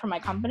alumni from my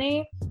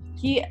company.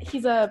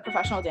 He's a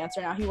professional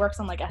dancer now. He works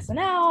on like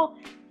SNL.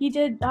 He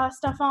did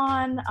stuff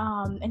on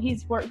and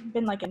he's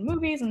been like in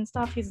movies and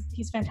stuff.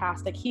 He's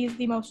fantastic. He's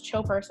the most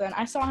chill person.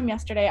 I saw him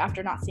yesterday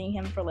after not seeing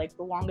him for like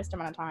the longest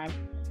amount of time.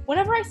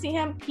 Whenever I see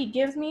him,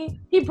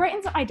 he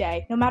brightens up my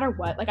day no matter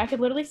what. Like, I could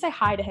literally say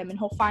hi to him and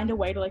he'll find a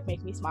way to like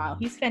make me smile.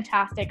 He's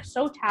fantastic,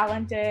 so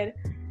talented.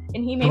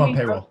 And he made me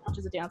grow so much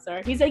as a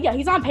dancer. He's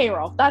on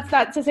payroll.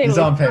 That's to say. He's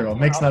on payroll.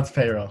 Mixed Nuts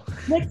payroll.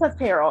 Mixed Nuts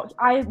payroll.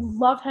 I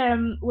love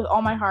him with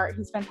all my heart.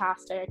 He's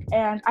fantastic.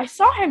 And I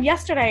saw him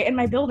yesterday in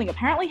my building.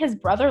 Apparently his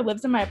brother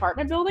lives in my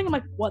apartment building. I'm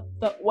like, what?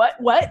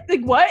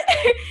 Like, what?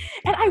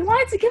 And I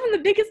wanted to give him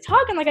the biggest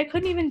hug, and like I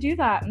couldn't even do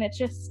that. And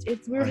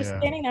we were just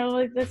standing there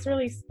like, this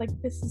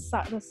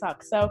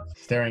sucks. So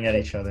staring at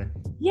each other.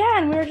 Yeah,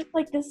 and we were just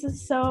like, this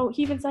is so.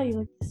 He even said,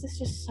 like, this is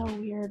just so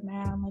weird,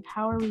 man. Like,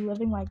 how are we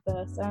living like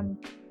this?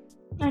 And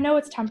I know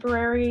it's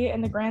temporary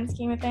in the grand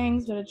scheme of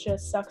things, but it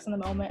just sucks in the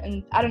moment.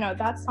 And I don't know,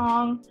 that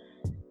song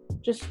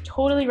just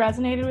totally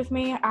resonated with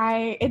me.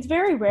 It's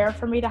very rare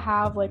for me to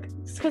have, like,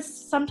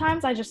 because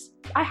sometimes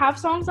I have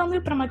songs on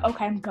loop, but I'm like,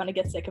 okay, I'm gonna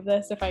get sick of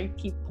this if I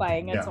keep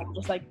playing it, so I'll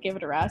just like give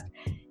it a rest.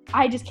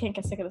 I just can't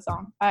get sick of the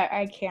song.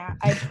 I can't.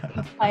 I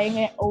keep playing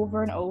it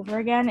over and over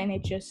again, and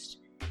it just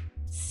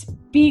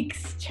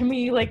speaks to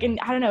me, like, in,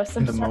 I don't know,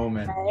 some in the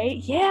moment.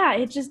 Way.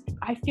 Yeah,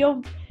 I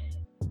feel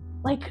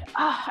like,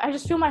 I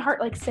just feel my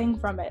heart like sing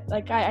from it.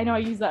 Like, I know I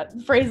use that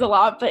phrase a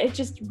lot, but it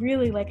just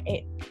really, like,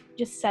 it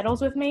just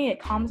settles with me. It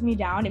calms me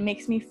down. It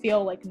makes me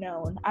feel like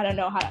known. I don't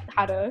know how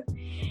to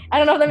I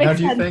don't know if that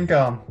makes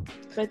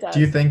sense. Do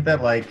you think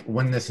that, like,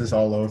 when this is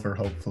all over,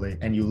 hopefully,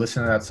 and you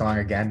listen to that song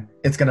again,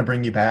 it's gonna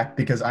bring you back?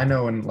 Because I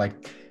know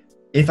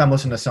if I'm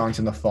listening to songs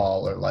in the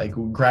fall, or like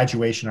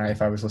graduation, or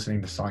if I was listening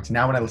to songs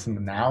now, when I listen to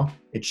them now,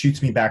 it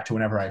shoots me back to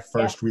whenever I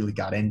first really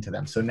got into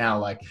them. So now,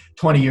 like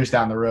 20 years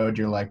down the road,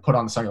 you're like, put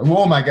on the song, like,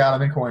 oh my God,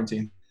 I'm in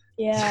quarantine.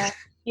 Yeah,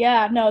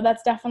 no,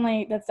 that's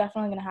definitely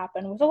gonna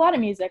happen with a lot of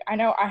music. I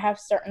know I have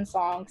certain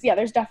songs. Yeah,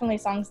 there's definitely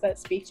songs that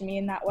speak to me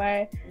in that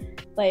way.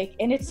 Like,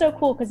 and it's so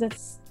cool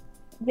because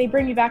they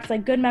bring me back to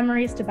like good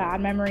memories to bad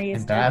memories.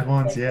 And bad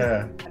ones,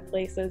 bad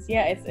places.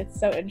 Yeah, it's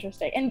so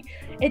interesting. And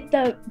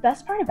the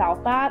best part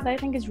about that I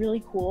think is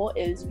really cool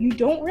is you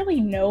don't really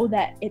know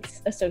that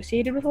it's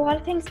associated with a lot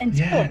of things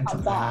until it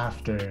comes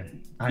after.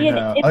 I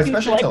know,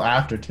 especially until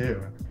after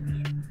too.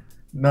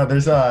 No,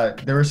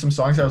 there were some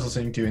songs I was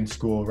listening to in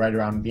school right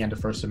around the end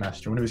of first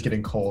semester when it was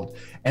getting cold,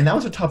 and that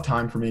was a tough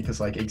time for me because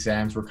like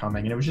exams were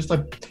coming, and it was just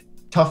like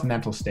tough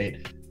mental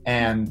state.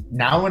 And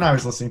now when I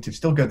was listening to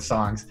still good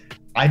songs,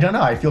 I don't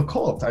know, I feel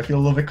cold. I feel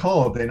a little bit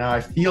cold, and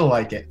I feel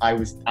like it.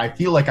 I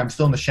feel like I'm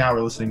still in the shower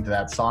listening to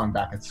that song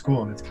back at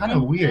school, and it's kind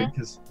of weird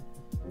because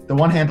the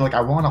one hand, like, I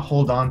want to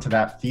hold on to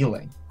that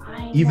feeling,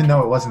 even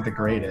though it wasn't the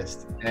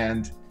greatest.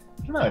 And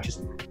I don't know,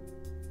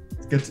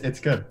 it's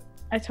good.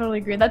 I totally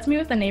agree. That's me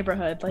with The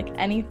Neighborhood. Like,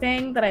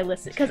 anything that I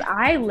listen, because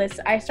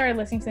I started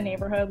listening to The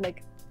Neighborhood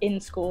like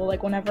in school.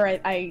 Like, whenever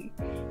I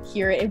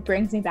hear it, it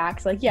brings me back.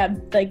 So like, yeah,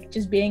 like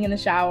just being in the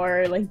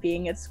shower, like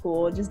being at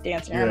school, just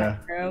dancing around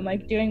my room,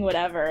 like doing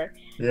whatever.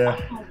 Yeah.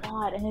 Oh my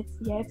God, and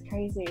it's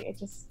crazy. It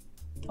just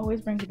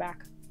always brings you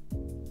back.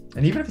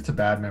 And even if it's a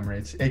bad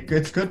memory,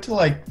 it's good to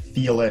like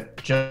feel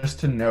it, just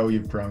to know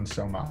you've grown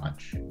so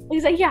much.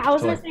 Exactly. Yeah, I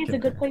was gonna say it's a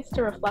good place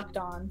to reflect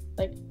on,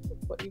 like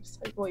what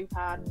you've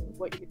had and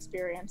what you've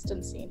experienced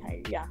and seen.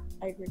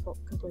 I agree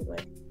completely.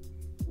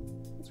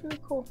 It's really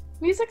cool.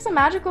 Music's a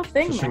magical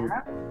thing, man.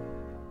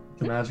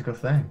 It's a magical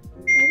thing.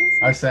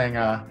 I was saying,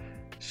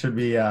 should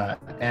we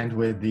end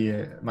with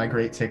my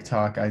great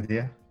TikTok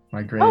idea?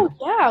 My great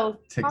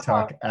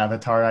TikTok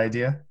avatar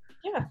idea?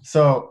 Yeah.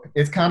 So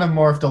it's kind of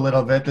morphed a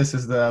little bit. This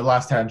is the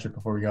last tangent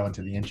before we go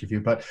into the interview.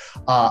 But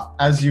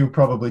as you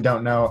probably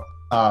don't know,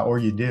 or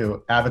you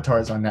do, Avatar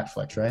is on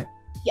Netflix, right?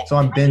 Yeah. So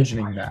I'm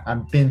binging that.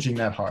 I'm binging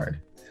that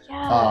hard.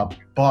 Yeah.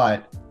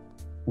 But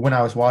when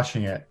I was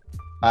watching it,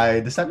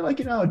 I decided, like,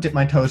 dip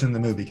my toes in the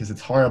movie because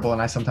it's horrible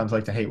and I sometimes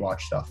like to hate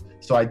watch stuff.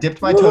 So I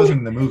dipped my toes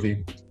in the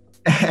movie,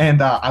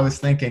 and I was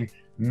thinking,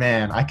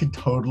 man, I could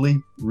totally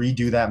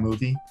redo that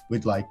movie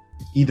with like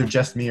either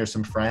just me or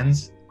some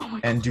friends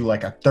and do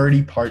like a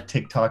 30-part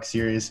TikTok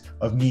series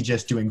of me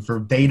just doing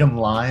verbatim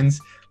lines,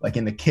 like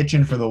in the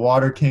kitchen for the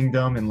Water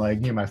Kingdom and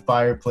like near my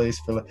fireplace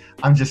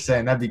I'm just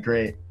saying, that'd be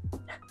great.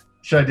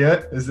 Should I do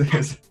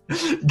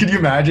it? Can you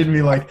imagine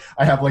me, like,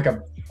 I have like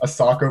a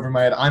sock over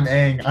my head. I'm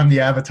Aang. I'm the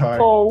Avatar.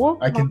 Oh,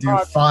 I can do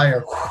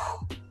fire,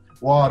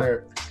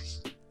 water,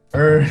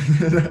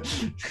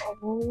 earth.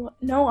 Oh,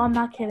 no, I'm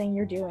not kidding.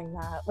 You're doing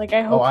that. Like,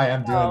 I hope. Oh, I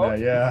am doing that.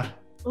 Yeah.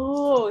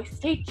 Oh,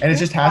 stay tuned. And it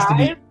just has to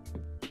be.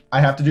 I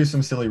have to do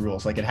some silly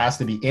rules. Like, it has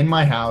to be in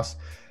my house,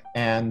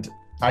 and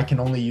I can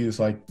only use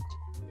like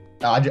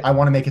I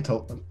want to make it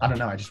to, I don't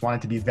know, I just want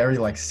it to be very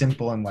like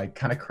simple and like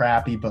kind of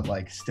crappy, but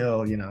like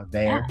still, you know,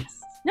 there. Yes.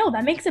 No,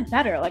 that makes it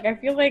better. Like I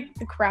feel like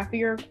the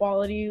crappier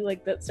quality,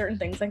 like that certain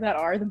things like that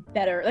are, the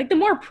better. Like the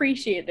more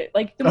appreciated,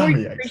 like the more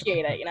you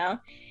appreciate it, you know.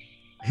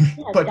 Yeah,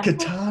 But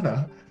definitely.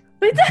 katana.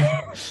 But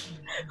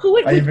who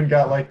would? I even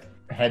got like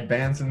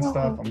headbands and Oh.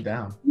 stuff. I'm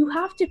down. You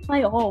have to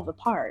play all the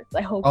parts.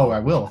 I hope. Oh, I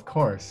will, of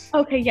course.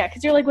 Okay, yeah,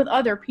 because you're like with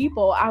other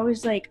people. I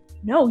was like,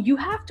 no, you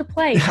have to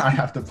play. I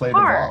have to play them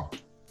all.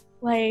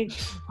 Like,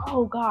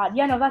 oh god,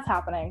 yeah, no, that's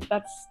happening.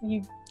 That's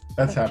you.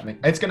 That's happening.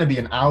 It's gonna be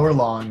an hour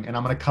long, and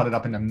I'm gonna cut it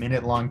up into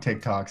minute-long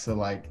TikToks. So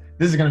like,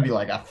 this is gonna be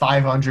like a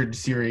 500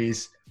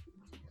 series.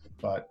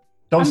 But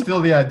don't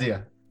steal the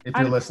idea. If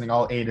you're listening,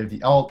 all 8 of you.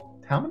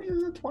 How many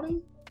is it?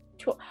 20?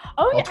 Oh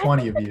All yeah,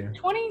 20 of you.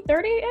 20,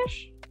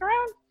 30-ish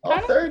around. All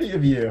Kinda? 30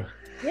 of you.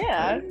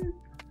 Yeah.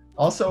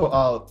 Also,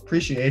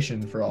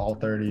 appreciation for all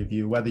 30 of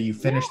you, whether you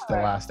finished the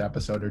last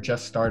episode or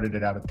just started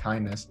it out of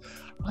kindness.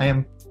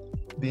 I'm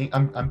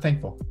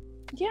thankful.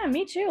 Yeah,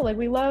 me too. Like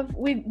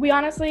we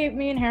honestly,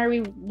 me and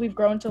Harry, we've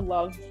grown to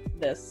love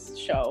this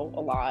show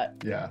a lot.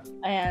 Yeah.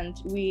 And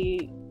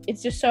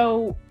it's just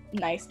so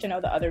nice to know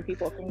that other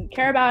people can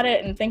care about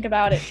it and think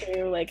about it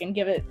too, like, and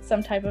give it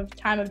some type of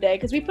time of day,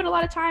 because we put a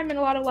lot of time and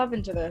a lot of love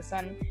into this,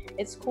 and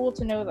it's cool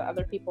to know that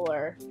other people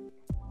are,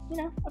 you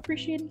know,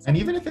 appreciating something. And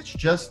even if it's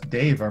just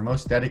Dave, our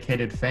most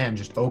dedicated fan,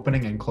 just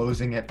opening and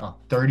closing it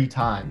 30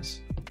 times.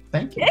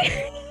 Thank you.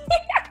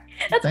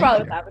 That's Thank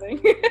probably you. what's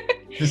happening.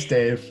 Just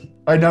Dave.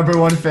 Our number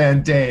one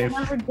fan, Dave.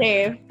 Remember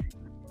Dave.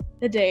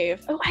 The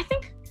Dave. Oh, I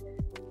think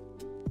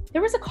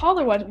there was a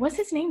caller one. Was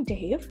his name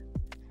Dave?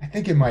 I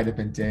think it might have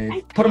been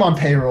Dave. Put him on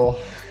payroll.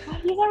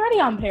 He's already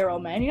on payroll,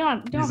 man. He's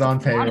on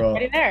payroll.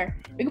 Already there.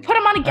 We can put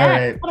him on again.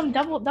 Right. Put him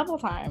double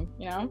time,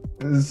 you know?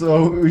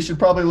 So we should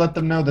probably let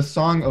them know the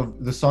song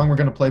we're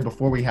going to play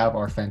before we have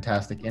our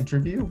fantastic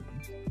interview.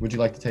 Would you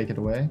like to take it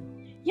away?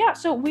 Yeah,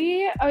 so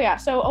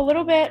a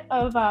little bit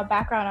of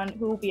background on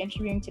who we'll be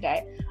interviewing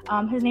today.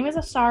 His name is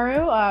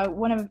Asaru,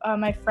 one of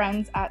my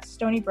friends at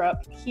Stony Brook.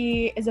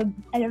 He is an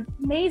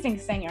amazing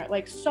singer,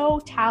 like so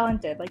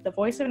talented, like the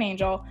voice of an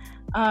angel.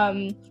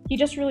 He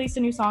just released a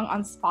new song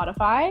on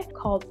Spotify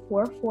called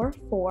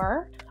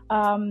 444.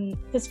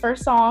 His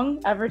first song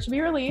ever to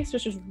be released,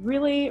 which is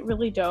really,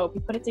 really dope.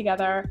 We put it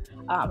together.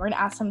 We're going to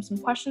ask him some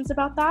questions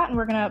about that, and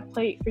we're going to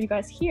play it for you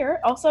guys here.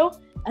 Also,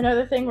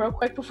 another thing real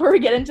quick before we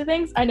get into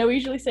things, I know we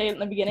usually say it in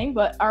the beginning,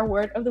 but our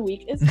word of the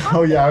week is confidence.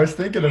 Oh yeah, I was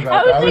thinking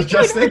about that. I was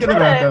just thinking about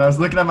that. I was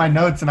looking at my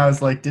notes and I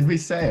was like, did we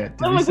say it?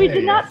 We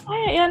did not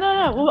say it. Yeah,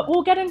 no.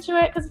 We'll get into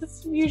it because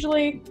it's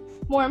usually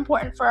more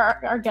important for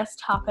our guest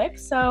topic.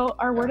 So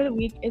our word of the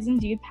week is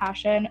indeed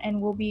passion, and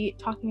we'll be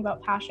talking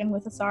about passion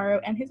with Asaru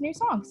and his new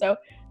song. So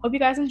hope you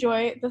guys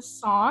enjoy the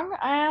song,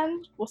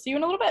 and we'll see you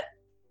in a little bit.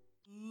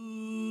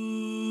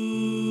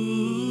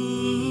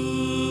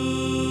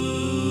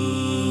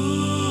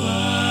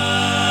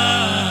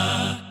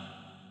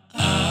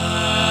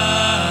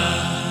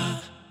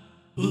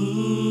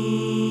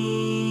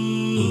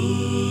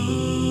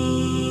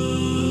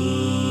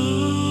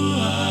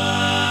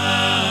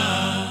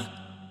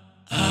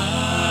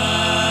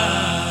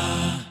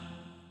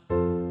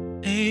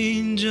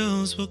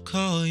 Angels will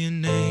call your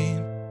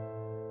name,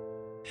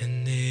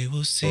 and they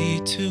will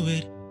see to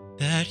it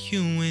that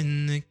you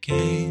win the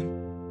game.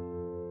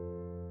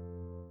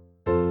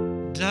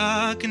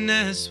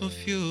 Darkness will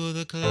fuel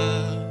the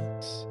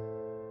clouds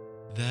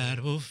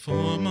that will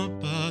form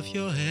above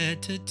your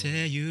head to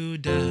tear you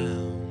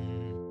down.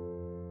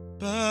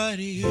 But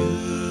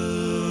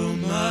you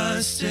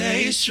must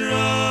stay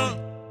strong,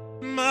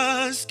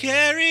 must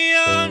carry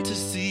on to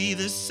see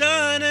the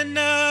sun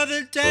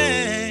another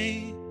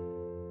day.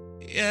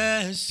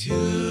 Yes,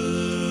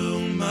 you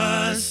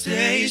must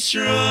stay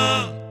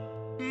strong,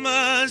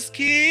 must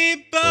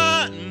keep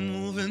on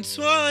moving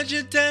towards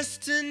your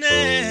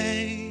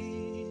destiny.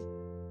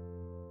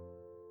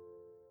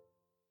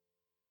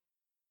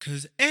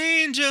 'Cause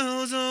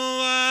angels are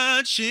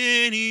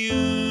watching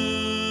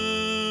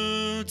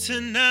you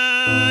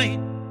tonight.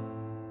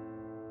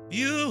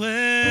 You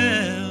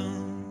will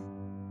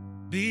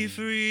be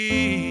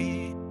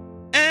free,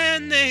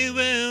 and they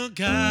will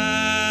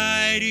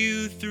guide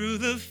you through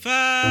the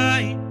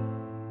fight.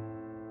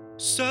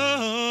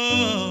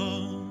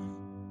 So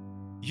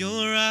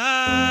you'll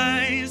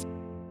rise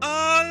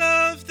all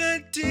of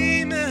the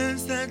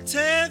demons that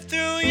tear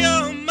through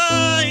your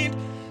mind,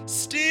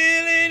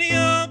 stealing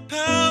your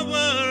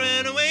power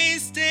and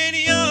wasting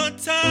your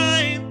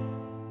time.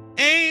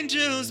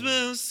 Angels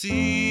will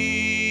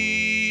see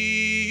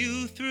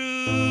you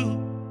through.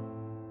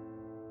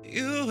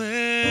 You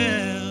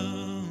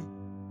will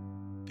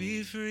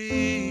be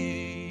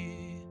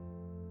free.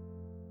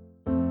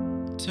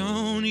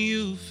 Don't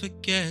you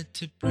forget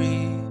to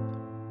breathe.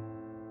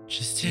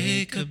 Just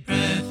take a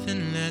breath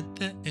and let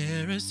the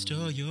air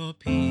restore your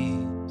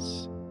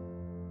peace.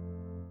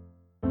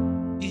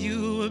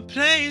 You were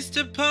placed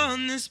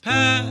upon this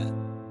path.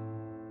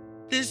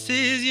 This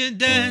is your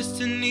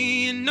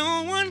destiny, and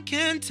no one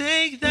can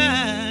take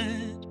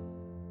that.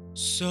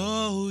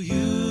 So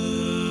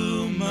you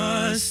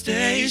must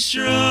stay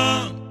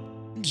strong.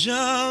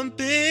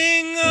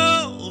 Jumping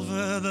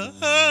over the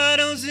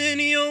hurdles in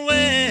your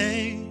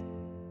way.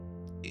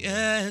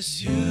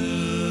 Yes,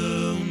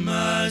 you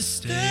must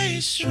stay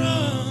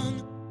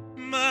strong.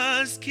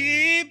 Must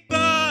keep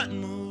on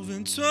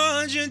moving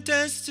towards your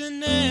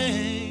destiny.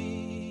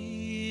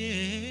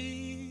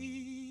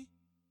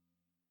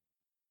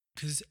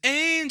 'Cause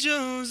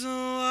angels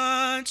are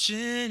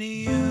watching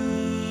you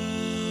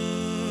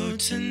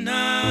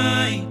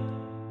tonight.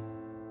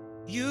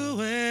 You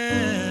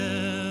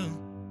will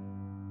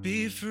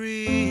be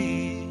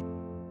free,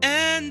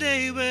 and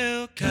they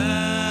will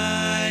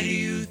guide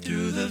you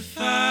through the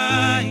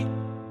fight.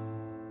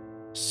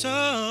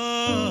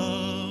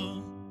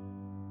 So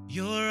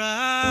your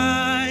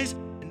eyes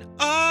and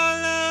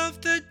all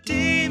of the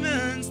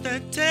demons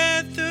that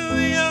tear through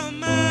your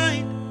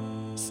mind,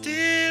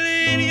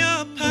 stealing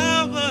your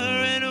power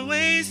and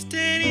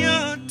wasting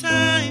your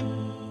time,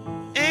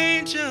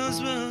 angels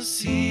will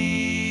see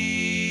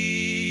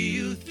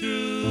you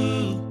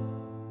through.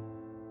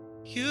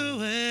 You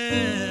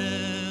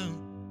will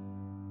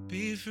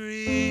be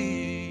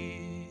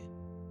free.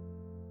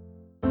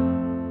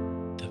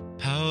 The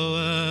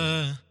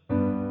power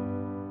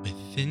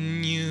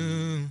within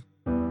you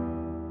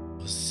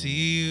will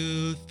see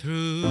you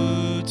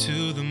through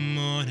to the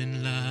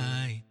morning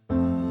light.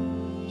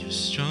 You're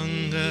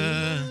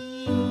stronger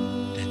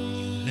than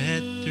you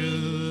let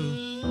through,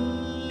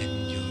 and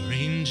your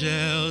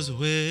angels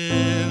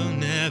will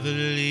never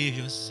leave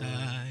your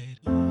side.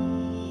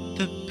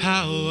 The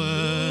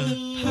power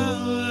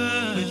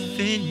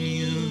within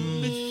you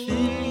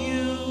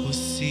will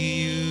see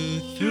you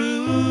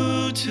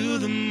through to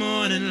the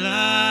morning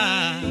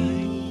light.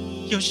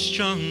 You're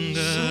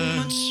stronger, so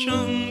much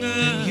stronger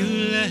than you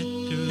let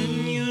through,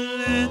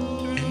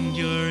 and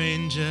your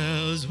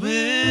angels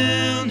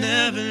will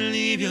never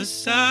leave your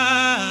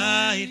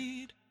side.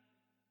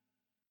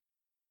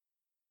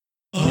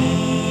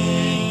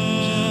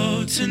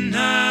 Oh,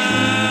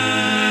 tonight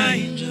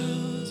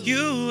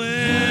you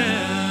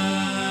will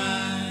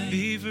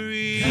be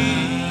free,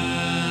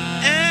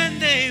 and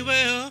they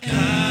will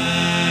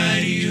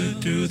guide you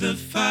through the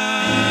fight.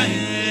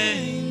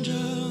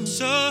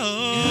 So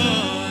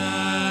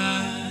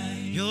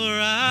your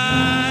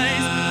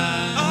eyes,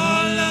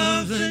 all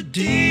of the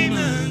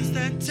demons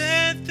that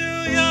tear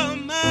through your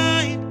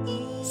mind,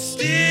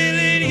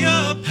 stealing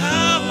your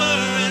power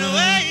and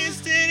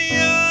wasting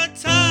your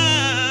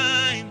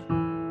time,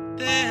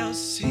 they'll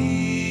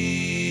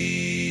see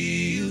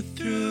you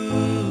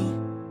through.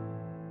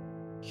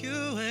 You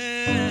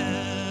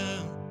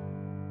will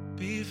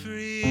be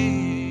free.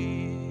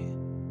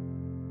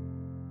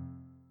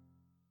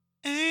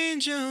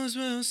 Angels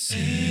will see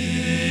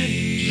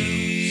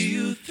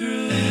you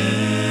through.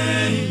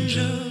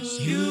 Angels,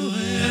 you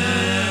will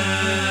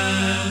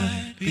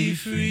be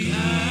free.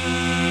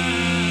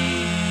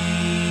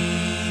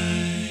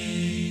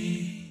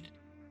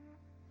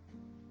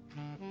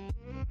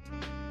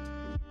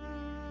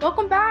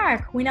 Welcome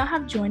back. We now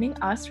have joining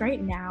us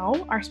right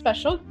now our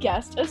special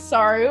guest,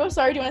 Asaru.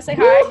 Asaru, do you want to say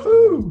hi?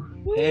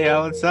 Woohoo! Hey,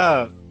 what's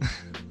up?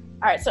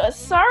 All right, so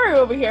Asaru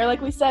over here,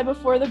 like we said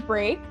before the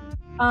break,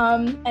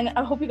 and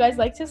I hope you guys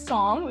liked his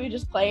song we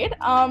just played.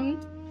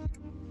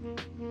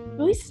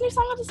 Released his new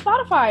song onto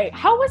Spotify.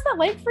 How was that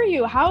like for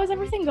you? How is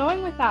everything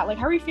going with that? Like,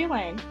 how are you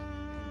feeling?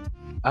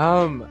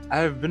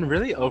 I've been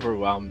really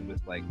overwhelmed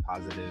with like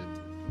positive,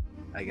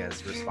 I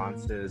guess,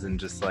 responses and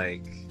just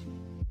like,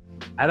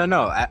 I don't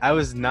know. I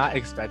was not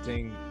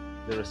expecting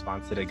the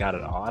response that it got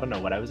at all. I don't know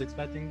what I was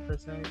expecting per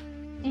se,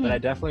 but I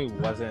definitely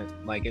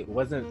wasn't like, it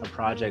wasn't a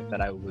project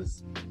that I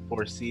was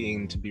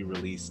foreseeing to be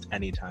released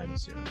anytime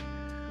soon.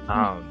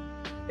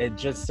 It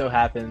just so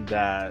happened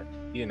that,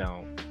 you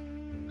know,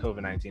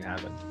 COVID-19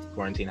 happened,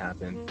 quarantine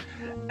happened,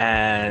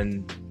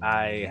 and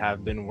I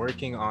have been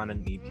working on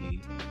an EP,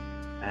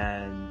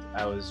 and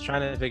I was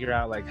trying to figure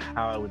out like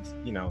how I would,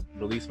 you know,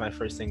 release my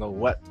first single,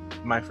 what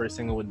my first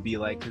single would be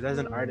like, because as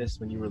an artist,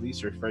 when you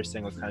release your first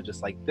single, it's kind of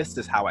just like, this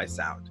is how I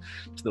sound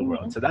to the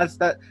world. So that's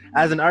that.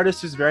 As an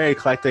artist who's very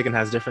eclectic and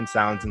has different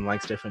sounds and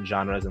likes different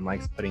genres and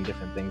likes putting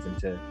different things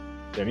into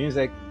their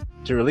music,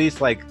 to release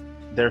like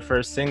their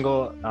first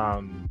single,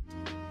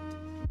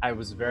 I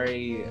was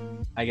very,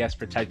 I guess,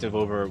 protective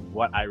over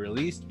what I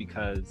released,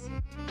 because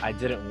I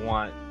didn't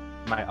want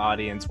my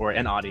audience or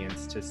an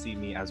audience to see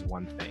me as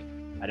one thing.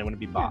 I didn't want to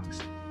be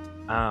boxed,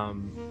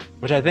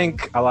 which I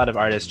think a lot of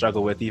artists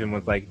struggle with, even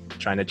with like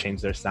trying to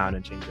change their sound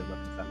and change their look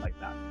and stuff like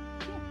that.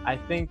 I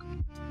think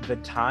the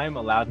time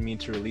allowed me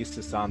to release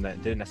a song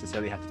that didn't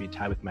necessarily have to be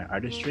tied with my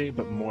artistry,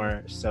 but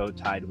more so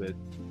tied with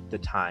the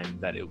time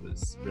that it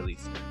was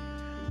released in.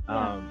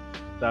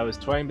 So I was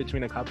toying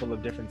between a couple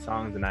of different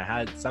songs, and I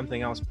had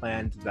something else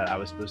planned that I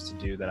was supposed to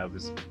do, that I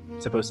was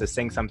supposed to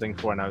sing something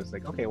for, and I was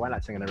like, okay, why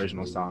not sing an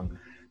original song?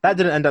 That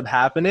didn't end up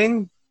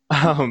happening,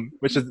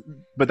 but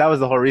that was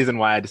the whole reason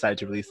why I decided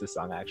to release this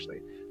song,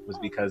 actually, was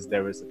because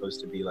there was supposed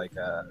to be like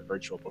a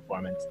virtual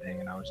performance thing,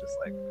 and I was just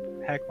like,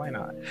 heck, why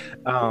not?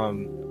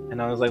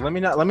 And I was like, let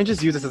me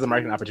just use this as a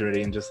marketing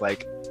opportunity and just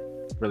like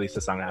release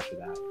the song after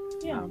that.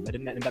 Yeah. It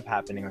didn't end up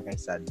happening, like I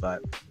said,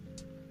 but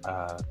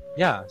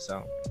yeah.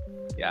 So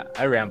yeah,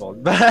 I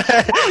rambled, but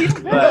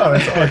No,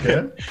 it's all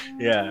good.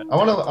 yeah. I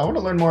want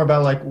to learn more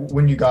about like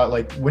when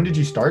did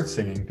you start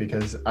singing?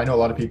 Because I know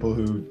a lot of people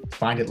who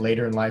find it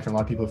later in life and a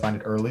lot of people who find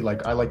it early.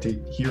 Like I like to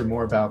hear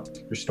more about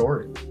your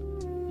story.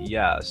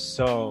 Yeah,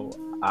 so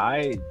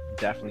I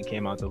definitely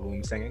came out the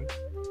womb singing.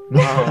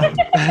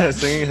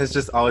 Singing has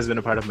just always been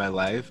a part of my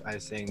life. I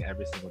sing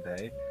every single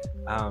day.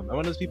 I'm one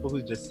of those people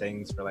who just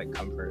sings for like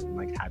comfort and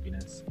like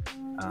happiness,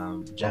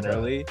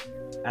 generally.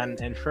 And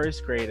in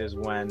first grade is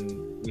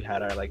when we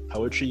had our like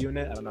poetry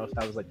unit. I don't know if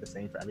that was like the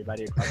same for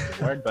everybody across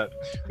the board, but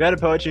we had a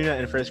poetry unit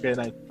in first grade,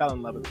 and I fell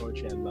in love with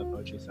poetry. I love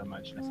poetry so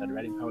much, and I started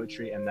writing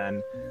poetry, and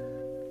then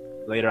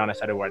later on I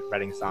started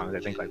writing songs. I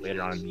think like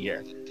later on in the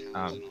year.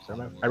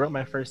 So I wrote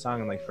my first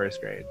song in like first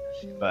grade,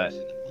 but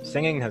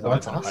singing has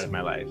always been a part of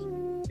my life.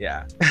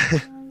 Yeah.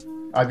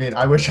 I mean,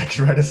 I wish I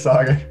could write a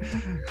song.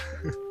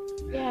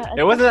 Yeah.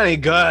 It wasn't any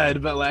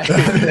good, but like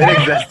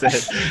it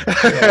existed.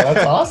 Yeah,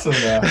 that's awesome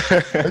though.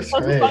 First That's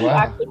the grade, song you wow.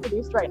 actually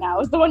produced right now.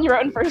 Is the one you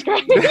wrote in first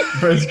grade.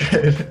 First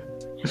grade.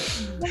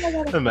 Oh my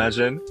God,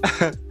 Imagine.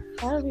 that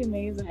would be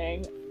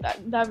amazing.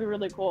 That'd be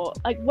really cool.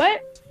 Like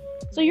what?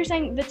 So you're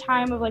saying the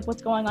time of like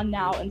what's going on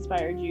now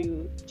inspired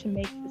you to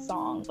make the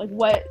song? Like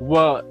what?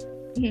 Well,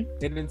 Mhm.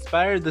 it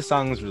inspired the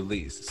song's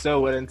release. So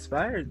what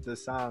inspired the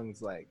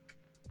song's like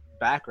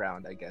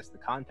background, I guess, the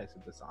context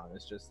of the song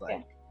is just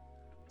like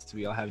so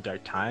we all have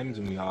dark times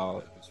and we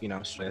all,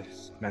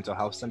 stress mental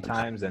health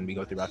sometimes, and we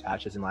go through rough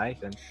patches in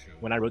life. And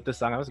when I wrote this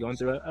song, I was going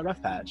through a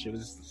rough patch. It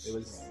was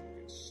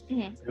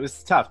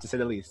tough to say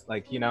the least.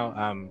 Like,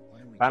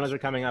 finals were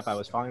coming up. I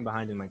was falling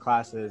behind in my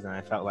classes, and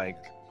I felt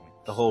like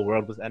the whole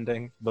world was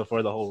ending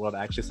before the whole world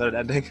actually started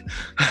ending.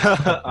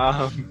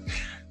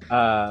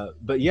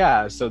 But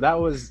yeah, so that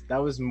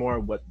was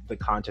more what the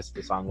context of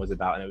the song was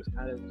about, and it was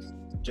kind of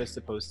just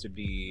supposed to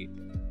be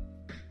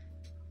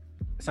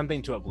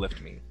something to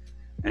uplift me.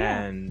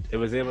 And it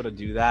was able to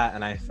do that,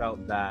 and I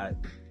felt that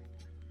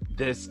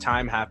this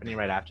time happening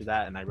right after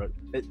that, and I wrote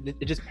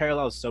it just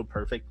parallels so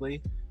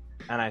perfectly,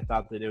 and I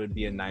thought that it would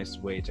be a nice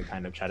way to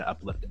kind of try to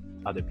uplift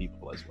other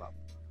people as well.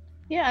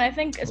 Yeah, and I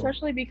think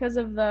especially because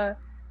of the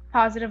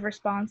positive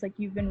response like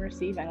you've been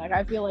receiving, like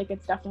I feel like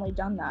it's definitely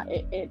done that.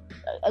 It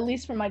at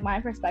least from like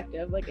my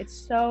perspective, like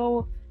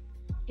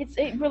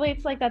it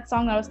relates like that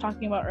song that I was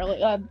talking about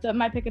earlier.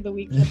 My pick of the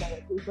week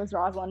was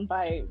Rosalind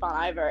by Bon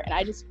Iver, and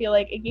I just feel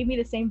like it gave me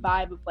the same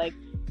vibe of like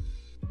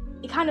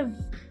it kind of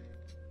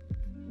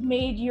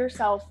made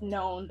yourself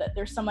known that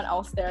there's someone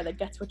else there that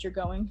gets what you're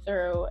going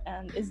through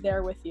and is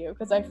there with you.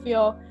 Because I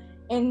feel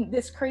in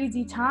this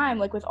crazy time,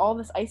 like with all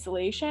this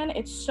isolation,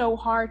 it's so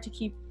hard to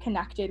keep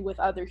connected with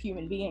other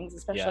human beings,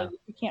 especially if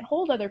you can't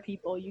hold other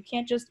people. You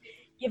can't just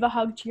give a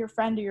hug to your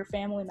friend or your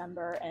family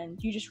member,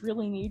 and you just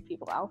really need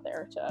people out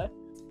there to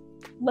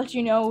let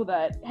you know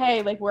that,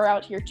 hey, like we're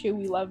out here too,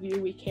 we love you,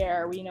 we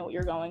care, we know what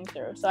you're going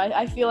through. So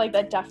I feel like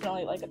that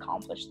definitely like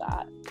accomplished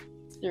that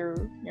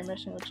through your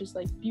mission, which is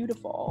like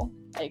beautiful.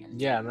 Like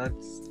yeah, and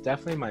that's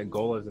definitely my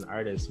goal as an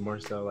artist, more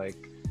so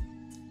like,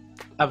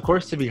 of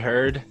course, to be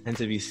heard and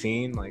to be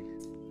seen. Like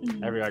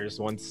every artist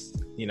wants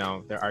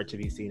their art to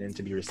be seen and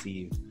to be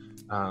received,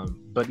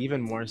 but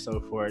even more so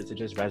for it to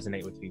just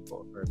resonate with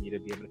people, for me to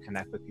be able to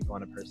connect with people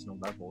on a personal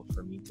level,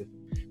 for me to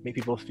make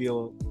people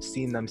feel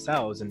seen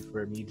themselves, and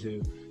for me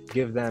to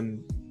give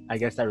them, I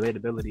guess, that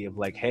relatability of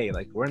like, hey,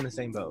 like we're in the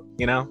same boat,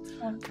 you're not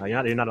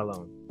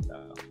alone.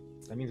 So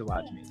that means a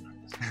lot to me as an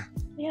artist.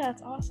 Yeah,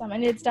 it's awesome,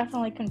 and it's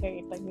definitely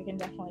conveyed. Like we can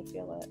definitely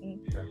feel it. And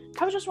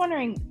I was just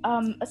wondering,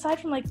 aside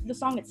from like the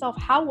song itself,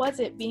 how was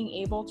it being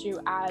able to,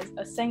 as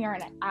a singer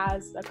and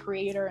as a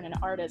creator and an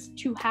artist,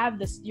 to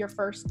have your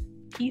first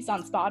piece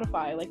on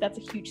Spotify? Like that's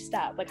a huge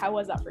step. Like how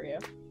was that for you?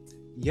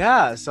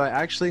 Yeah, so I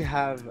actually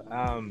have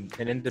an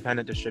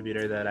independent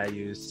distributor that I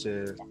use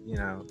to,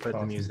 put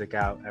the music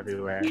out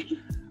everywhere.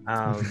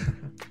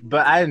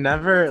 But I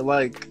never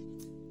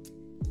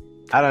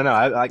I don't know.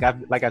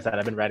 Like I said,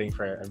 I've been writing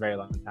for a very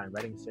long time.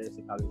 Writing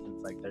seriously probably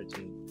since like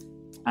 13.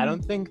 I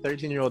don't think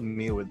 13-year-old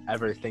me would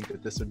ever think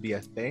that this would be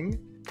a thing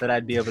that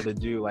I'd be able to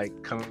do like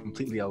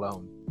completely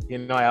alone.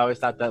 I always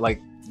thought that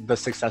like the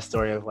success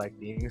story of like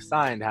being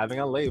signed, having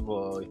a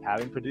label,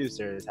 having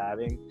producers,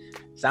 having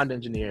sound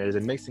engineers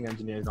and mixing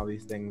engineers and all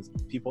these things,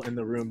 people in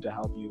the room to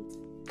help you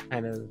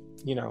kind of,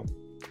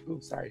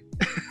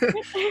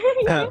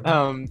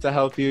 to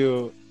help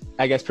you,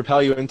 I guess,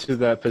 propel you into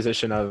the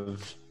position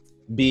of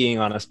being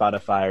on a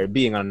Spotify or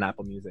being on an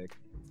Apple Music.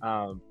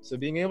 So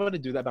being able to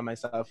do that by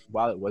myself,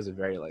 while it was a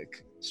very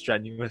like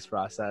strenuous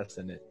process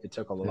and it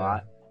took a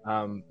lot,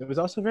 it was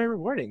also very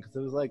rewarding because it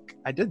was like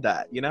I did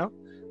that,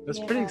 it was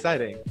pretty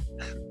exciting.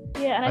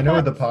 Yeah, and I know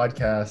with the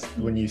podcast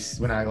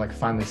when I like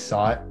finally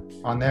saw it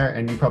on there,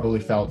 and you probably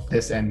felt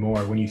this and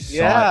more when you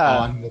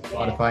saw it on the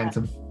Spotify and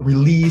it's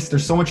released.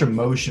 There's so much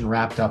emotion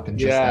wrapped up in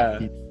just that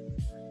piece.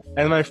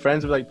 And my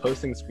friends were like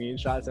posting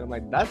screenshots, and I'm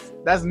like,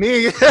 that's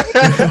me.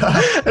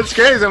 That's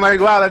crazy. I'm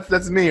like, wow,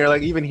 that's me. Or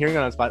like even hearing it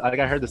on Spotify, like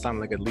I heard the song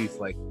like at least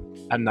like,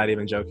 I'm not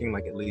even joking,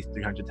 like at least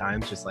 300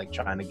 times, just like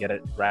trying to get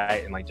it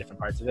right in like different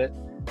parts of it.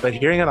 But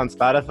hearing it on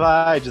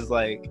Spotify, just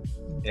like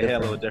it hit a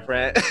little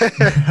different.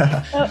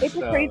 Oh, it's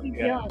a crazy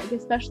feeling,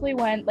 especially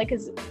when like,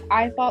 cause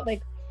I thought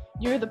like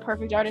you're the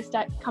perfect artist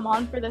to come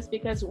on for this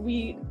because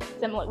we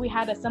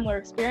had a similar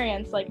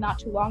experience like not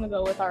too long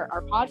ago with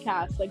our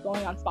podcast, like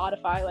going on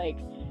Spotify. Like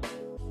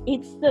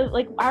it's the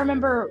like I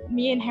remember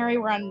me and Harry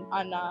were on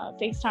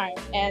FaceTime,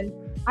 and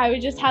I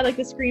would just had like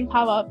the screen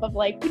pop up of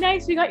like, be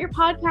nice, we got your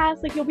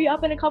podcast, like you'll be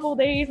up in a couple of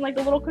days, and like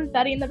the little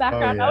confetti in the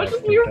background. Oh, yeah, I was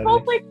just we were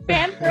both like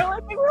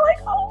fangirling. We were like,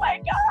 oh my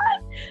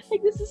god,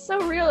 like this is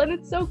so real, and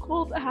it's so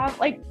cool to have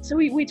like. So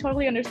we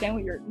totally understand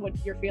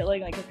what you're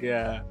feeling. Like it's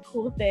a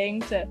cool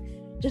thing to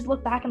just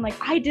look back and like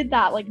I did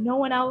that, like no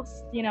one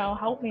else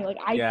helped me, like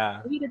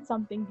I created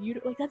something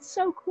beautiful. Like that's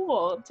so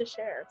cool to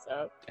share.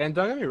 So, and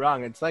don't get me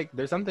wrong, it's like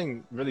there's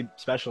something really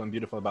special and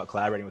beautiful about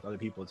collaborating with other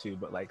people too,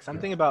 but like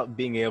something about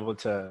being able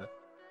to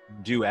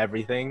do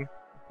everything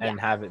and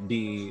have it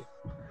be,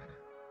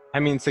 I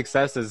mean,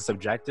 success is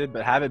subjective,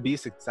 but have it be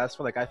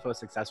successful. Like I feel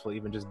successful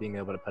even just being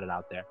able to put it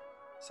out there.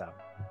 So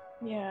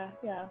yeah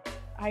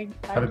I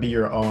have it be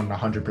your own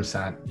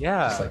 100%.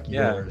 Just like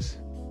yours.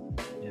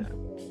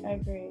 I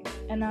agree.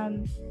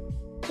 And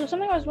so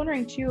something I was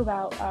wondering too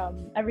about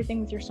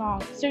everything with your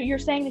song. So you're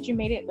saying that you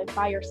made it like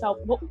by yourself.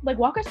 Like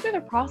walk us through the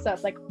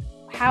process. Like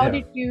how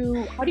did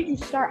you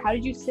start? How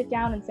did you sit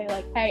down and say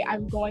like, hey,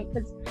 I'm going,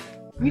 because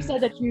you said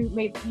that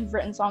you've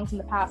written songs in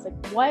the past.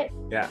 Like what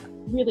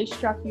really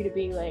struck you to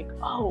be like,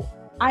 oh,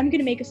 I'm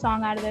gonna make a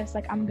song out of this.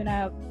 Like I'm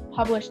gonna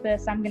publish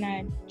this. I'm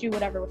gonna do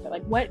whatever with it.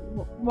 Like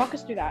walk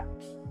us through that.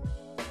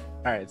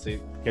 All right. So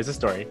here's a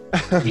story.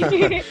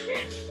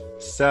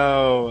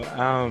 So,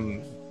 I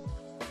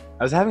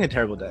was having a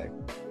terrible day.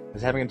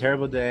 Because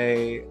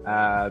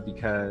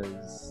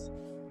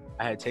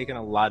I had taken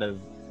a lot of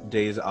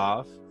days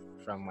off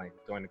from like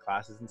going to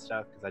classes and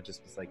stuff because I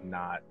just was like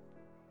not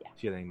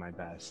feeling my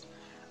best.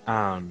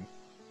 And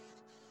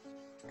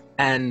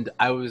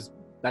I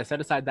set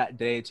aside that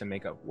day to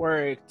make up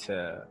work,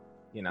 to,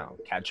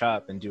 catch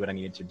up and do what I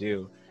needed to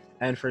do.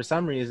 And for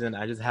some reason,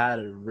 I just had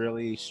a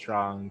really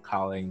strong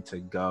calling to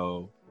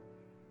go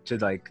to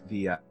like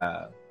the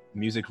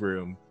music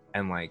room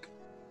and like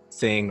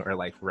sing or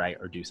like write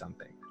or do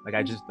something. Like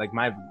I just like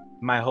my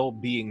whole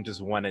being just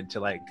wanted to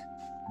like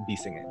be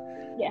singing.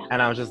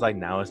 And I was just like,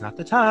 now is not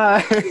the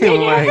time.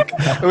 Like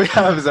we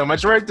have so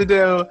much work to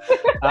do.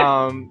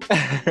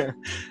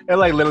 It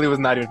like literally was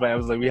not even funny. I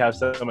was like, we have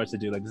so much to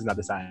do, like this is not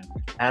the time.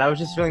 And I was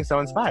just feeling so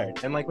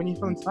inspired. And like when you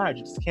feel inspired,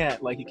 you just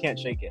can't you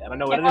shake it. I don't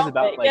know what it is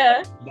about like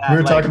that, we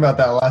were talking about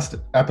that last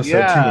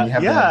episode too, when you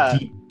have that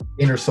deep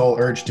inner soul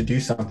urge to do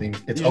something.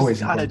 It's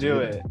always gotta do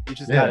it. You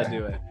just gotta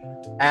do it.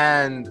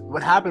 And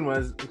what happened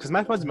was, because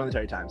my phone's in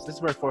military time, so this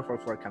is where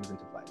 444 comes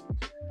into play.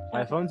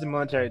 My phone's in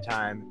military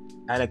time,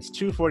 and it's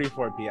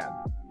 2:44 p.m.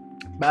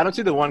 But I don't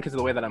see the one because of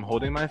the way that I'm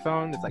holding my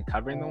phone. It's like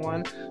covering the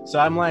one. So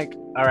I'm like,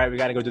 all right, we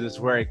gotta go do this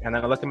work. And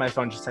then I look at my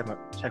phone, just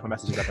check my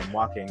messages as I'm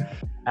walking,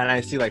 and I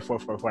see like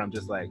 444. I'm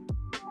just like,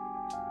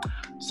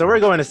 so we're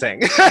going to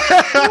sing.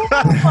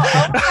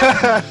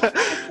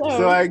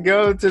 So I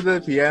go to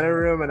the piano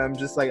room, and I'm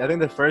just like, I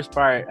think the first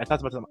part, I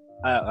talked about some,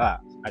 I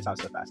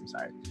talked so fast, I'm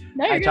sorry.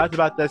 No, I talked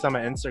about this on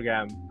my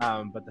Instagram,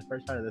 but the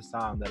first part of the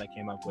song that I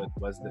came up with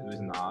was the oohs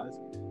and the ahs.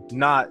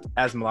 Not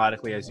as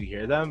melodically as you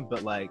hear them,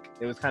 but like,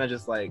 it was kind of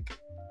just like,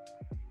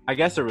 I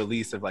guess a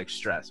release of like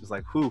stress. It was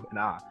like, whoo and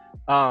ah.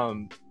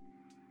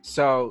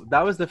 So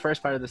that was the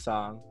first part of the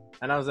song.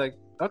 And I was like,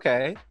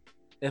 okay,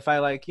 if I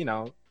like,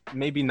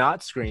 maybe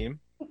not scream,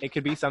 it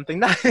could be something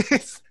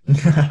nice.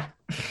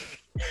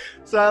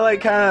 So I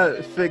like kind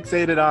of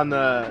fixated on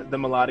the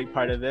melodic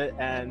part of it,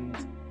 and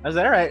I was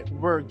like, all right,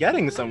 we're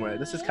getting somewhere.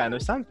 This is kind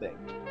of something.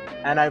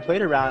 And I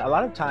played around. A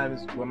lot of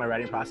times when my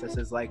writing process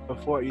is like,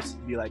 before it used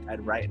to be like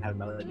I'd write and have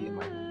melody and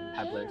like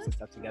have lyrics and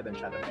stuff together and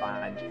try to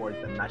find chords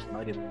that match the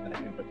melody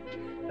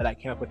that I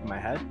came up with in my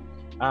head.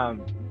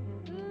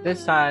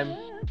 This time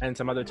and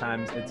some other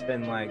times, it's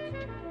been like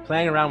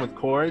playing around with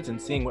chords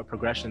and seeing what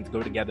progressions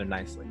go together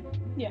nicely.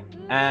 Yeah.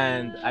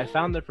 And I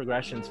found the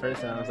progressions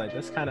first, and I was like,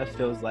 this kind of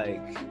feels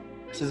like,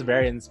 this is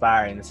very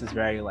inspiring. This is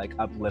very like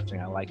uplifting.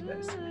 I like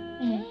this.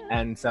 Mm-hmm.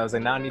 And so I was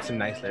like, now I need some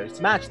nice lyrics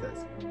to match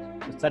this.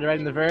 I started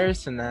writing the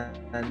verse, and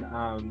then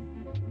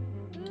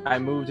I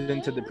moved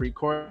into the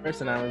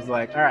pre-chorus, and I was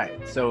like, all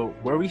right, so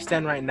where we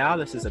stand right now,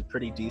 this is a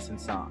pretty decent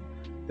song.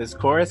 This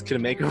chorus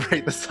could make or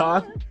break the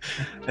song.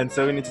 And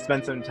so we need to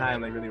spend some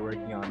time like really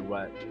working on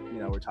what,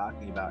 we're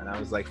talking about. And I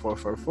was like,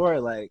 444,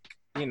 like,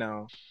 I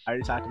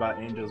already talked about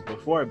angels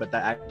before, but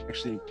that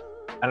actually,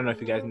 I don't know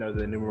if you guys know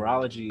the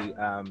numerology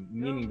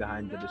meaning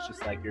behind it. It's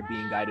just like you're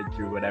being guided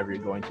through whatever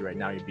you're going through right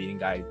now. You're being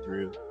guided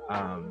through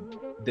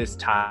this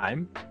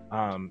time,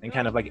 and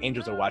kind of like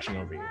angels are watching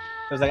over you.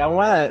 So I was like, I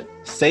want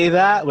to say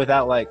that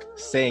without like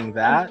saying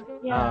that.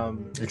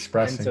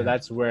 Expressing. And so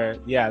that's where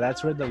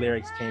the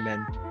lyrics came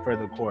in for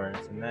the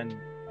chorus. And then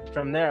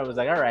from there, I was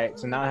like, all right,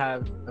 so now I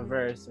have a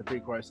verse, a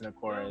pre-chorus, and a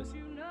chorus.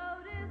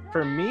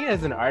 For me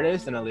as an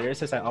artist and a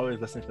lyricist, I always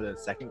listen for the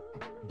second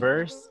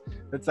verse.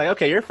 It's like,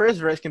 okay, your first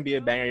verse can be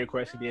a banger, your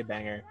chorus can be a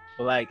banger,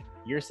 but like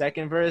your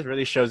second verse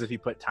really shows if you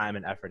put time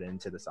and effort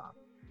into the song.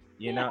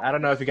 You know, I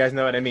don't know if you guys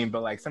know what I mean,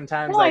 but like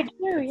sometimes I like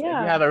do,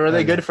 yeah. you have a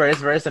really good first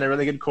verse and a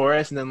really good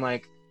chorus, and then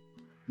like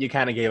you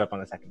kind of gave up on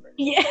the second verse.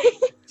 Yeah.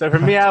 So for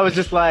me, I was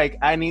just like,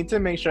 I need to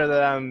make sure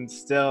that I'm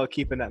still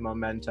keeping that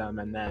momentum,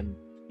 and then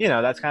you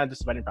know that's kind of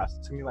just the writing process.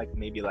 It took me like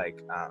maybe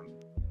like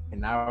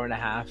an hour and a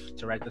half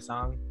to write the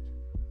song.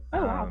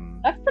 Oh wow,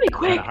 that's pretty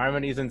quick. The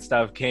harmonies and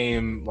stuff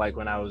came like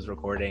when I was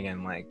recording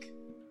and like,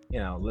 you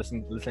know,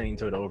 listening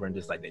to it over and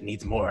just like it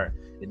needs more.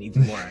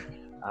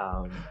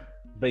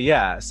 But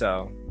yeah,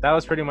 so that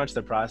was pretty much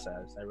the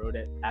process. I wrote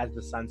it as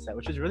the sun set,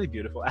 which is really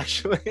beautiful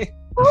actually.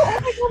 Oh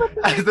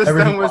my God, as the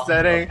sun was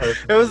setting,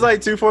 it was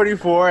like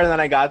 2:44, and then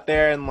I got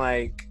there and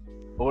like,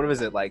 what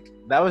was it like?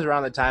 That was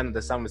around the time that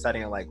the sun was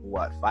setting at like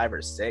what 5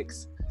 or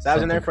 6. So I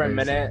was in there for a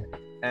minute,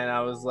 and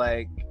I was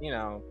like, you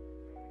know,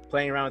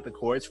 playing around with the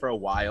chords for a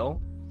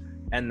while,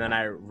 and then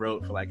I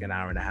wrote for like an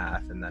hour and a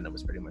half, and then it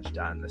was pretty much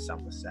done. The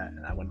sun was set,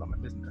 and I went about my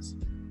business.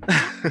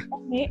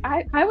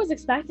 I was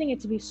expecting it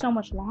to be so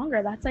much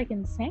longer. That's like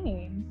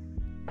insane.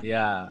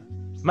 Yeah,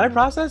 my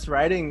process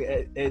writing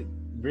it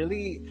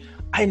really,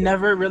 I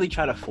never really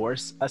try to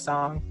force a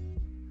song.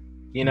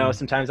 You know,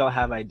 sometimes I'll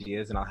have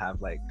ideas and I'll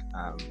have like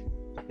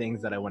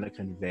things that I want to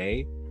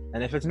convey,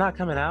 and if it's not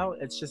coming out,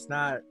 it's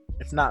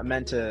not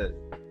meant to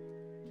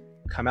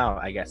come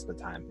out, I guess, at the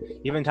time.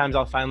 Even times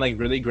I'll find like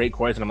really great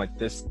chords and I'm like,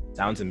 this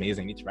sounds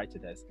amazing, I need to write to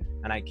this,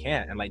 and I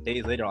can't, and like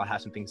days later I'll have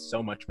something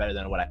so much better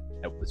than what I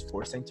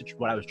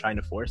was trying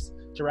to force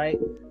to write.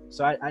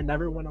 So I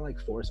never want to like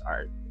force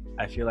art.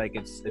 I feel like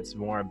it's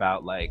more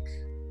about like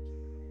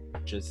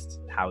just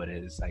how it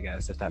is, I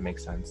guess, if that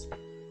makes sense.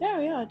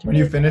 Yeah. When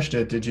you finished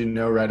it, did you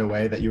know right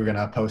away that you were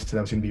gonna post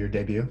that was gonna be your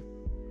debut?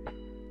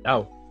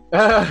 No.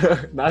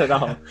 Not at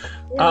all.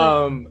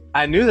 Really?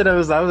 I knew that I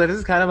was like, this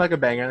is kind of like a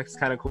banger, it's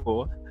kind of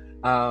cool,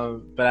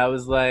 but I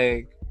was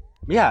like,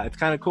 yeah, it's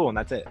kind of cool, and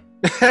that's it.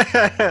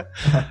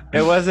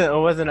 it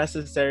wasn't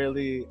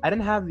necessarily, I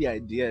didn't have the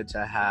idea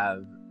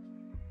to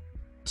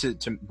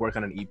work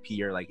on an EP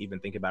or like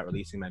even think about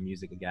releasing my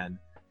music again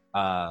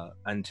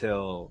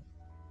until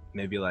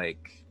maybe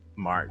like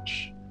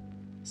March,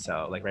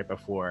 so like right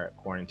before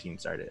quarantine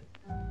started,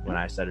 when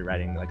I started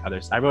writing like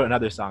others. I wrote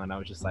another song and I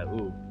was just like,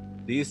 ooh,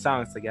 these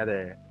songs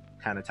together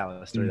kind of tell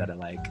a story that I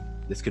like.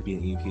 This could be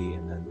an EP,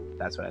 and then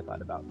that's what I thought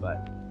about.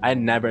 But I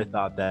never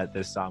thought that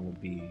this song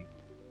would be.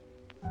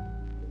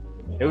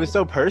 It was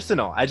so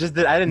personal. I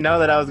didn't know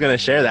that I was gonna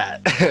share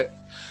that.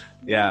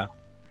 Yeah.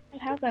 It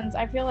happens.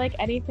 I feel like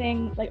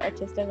anything like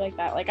artistic like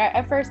that. Like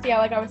at first, yeah,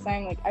 like I was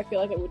saying, like I feel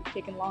like it would have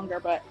taken longer,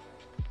 but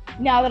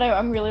now that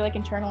I'm really like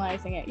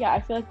internalizing it, yeah, I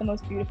feel like the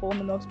most beautiful and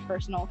the most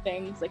personal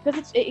things, like,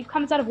 because it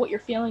comes out of what you're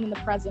feeling in the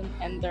present,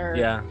 and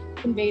they're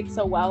conveyed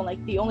so well.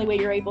 Like the only way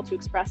you're able to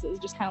express it is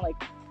just kind of like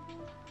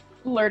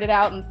blurt it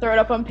out and throw it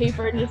up on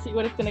paper and just see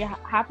what it's gonna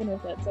happen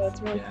with it. So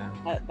it's really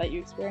cool that you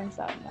experienced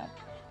that, and that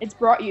it's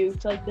brought you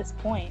to like this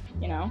point,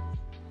 you know.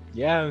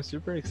 Yeah, I'm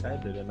super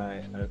excited, and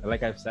I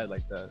like I've said,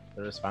 like the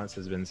response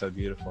has been so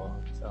beautiful.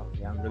 So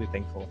yeah, I'm really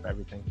thankful for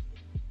everything.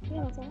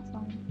 Yeah, that's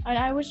awesome. And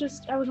I was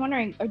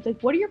wondering,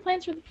 like, what are your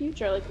plans for the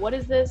future? Like, what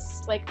does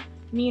this like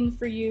mean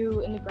for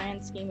you in the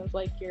grand scheme of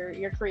like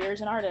your career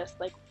as an artist?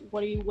 Like,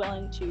 what are you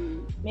willing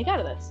to make out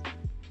of this?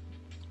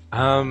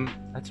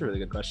 That's a really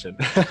good question.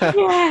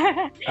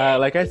 Yeah.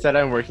 Like I said,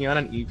 I'm working on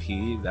an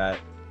EP that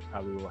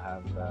probably will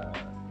have a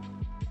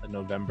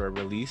November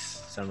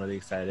release, so I'm really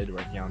excited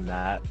working on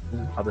that.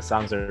 All the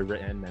songs are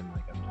written, and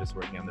like I'm just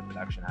working on the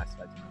production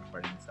aspect and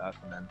recording and stuff,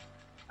 and then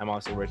I'm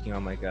also working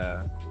on like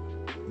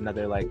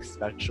another like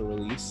special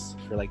release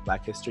for like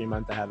Black History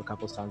Month. I have a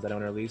couple songs that I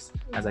want to release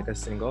as like a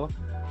single.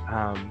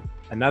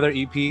 Another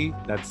EP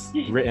that's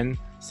written,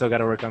 still got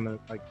to work on the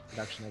like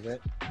production of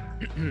it.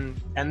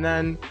 And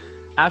then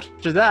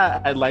after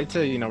that, I'd like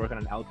to, you know, work on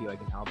an LP,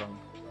 like an album.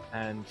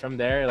 And from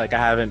there, like I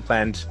haven't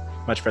planned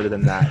much further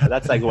than that.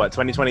 That's like what,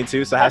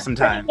 2022, so I have some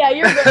time. Yeah,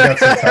 you're good.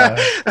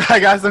 I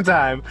got some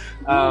time.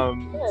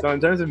 So in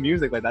terms of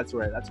music, like that's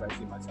where I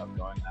see myself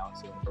going. I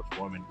also want to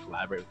perform and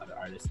collaborate with other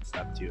artists and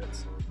stuff too.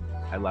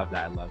 I love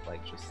that. I love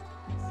like just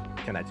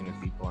connecting with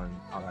people and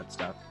all that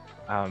stuff.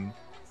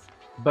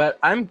 But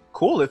I'm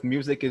cool if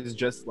music is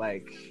just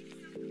like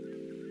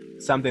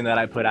something that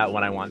I put out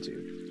when I want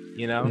to,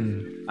 you know?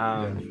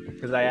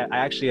 Because I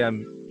actually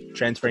am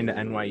transferring to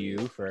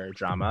NYU for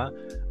drama.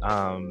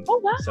 Oh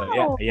wow!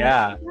 So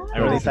yeah,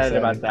 I'm really excited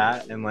about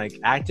that. And like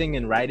acting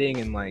and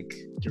writing and like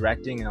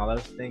directing and all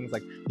those things,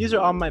 like these are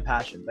all my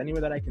passions.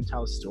 Anywhere that I can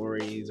tell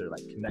stories or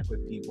like connect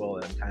with people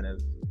and kind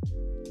of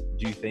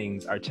do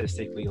things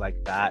artistically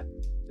like that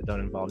don't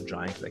involve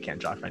drawing, because I can't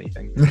draw for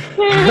anything.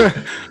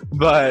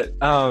 But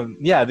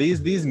yeah,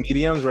 these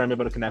mediums where I'm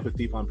able to connect with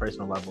people on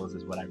personal levels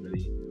is what I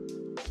really,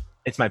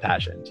 it's my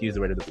passion, to use the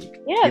word of the week.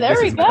 Yeah, there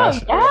we go.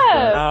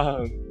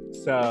 Yeah.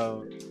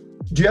 So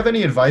Do you have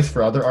any advice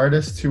for other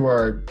artists who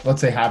are,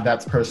 let's say, have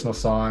that personal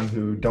song,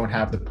 who don't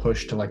have the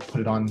push to like put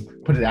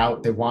it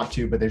out? They want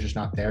to, but they're just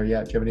not there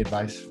yet. Do you have any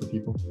advice for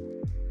people?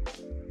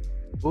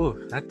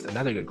 Ooh, that's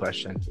another good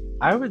question.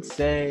 I would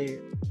say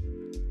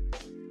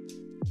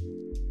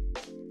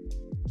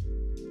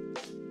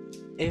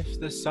if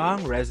the song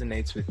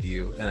resonates with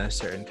you in a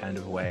certain kind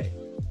of way,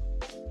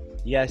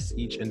 yes,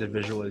 each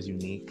individual is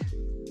unique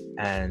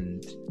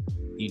and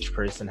each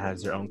person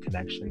has their own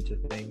connection to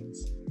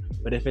things.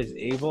 But if it's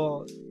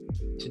able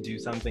to do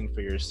something for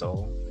your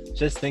soul,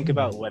 just think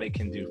about what it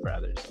can do for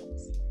other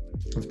souls.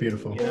 That's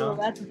beautiful. You know? Ooh,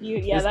 that's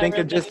beautiful. Yeah,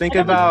 Just think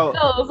about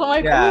I'm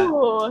like, yeah.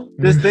 ooh.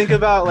 Just think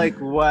about like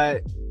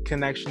what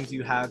connections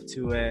you have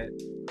to it,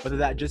 whether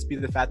that just be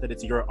the fact that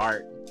it's your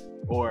art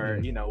or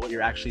you know what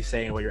you're actually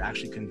saying, what you're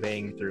actually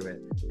conveying through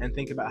it, and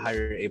think about how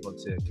you're able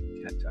to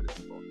connect to other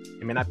people.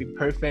 It may not be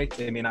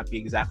perfect, it may not be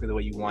exactly the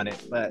way you want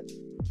it, but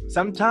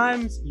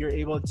sometimes you're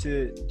able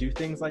to do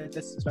things like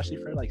this, especially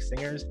for like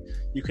singers.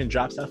 You can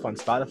drop stuff on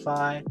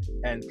Spotify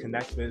and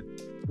connect with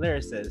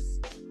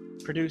lyricists,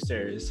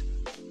 producers,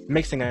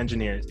 mixing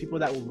engineers, people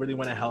that will really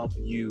want to help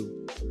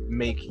you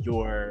make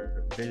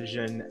your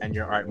vision and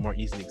your art more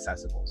easily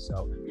accessible.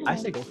 So I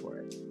say go for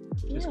it.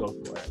 Just go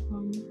for it.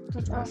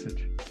 That's Good awesome.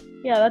 message.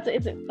 Yeah, that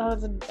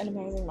was an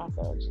amazing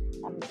message.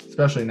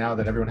 Especially now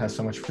that everyone has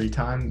so much free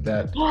time,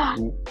 that Yeah.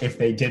 if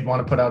they did want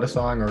to put out a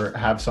song or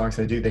have songs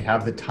they do, they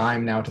have the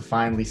time now to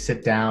finally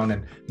sit down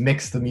and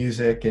mix the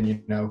music and,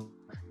 you know,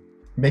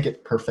 make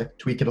it perfect,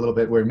 tweak it a little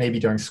bit, where maybe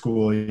during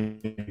school,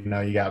 you know,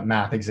 you got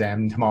math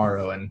exam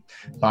tomorrow and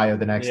bio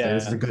the next day.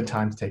 This is a good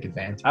time to take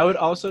advantage. I would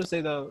also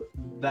say though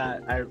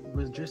that I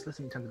was just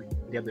listening to something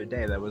the other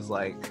day that was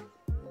like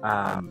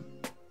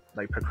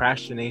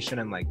procrastination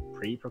and like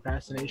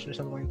pre-procrastination or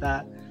something like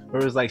that,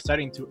 where it was like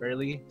starting too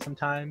early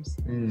sometimes.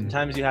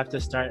 Sometimes you have to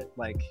start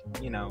like,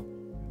 you know,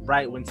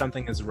 right when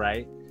something is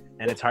right,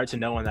 and it's hard to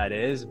know when that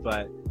is,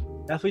 but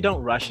definitely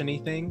don't rush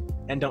anything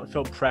and don't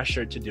feel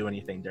pressured to do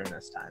anything during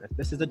this time. If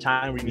this is the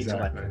time where you need to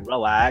like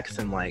relax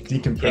and like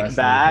Decompress kick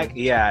back,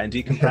 and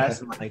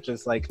decompress and like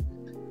just like,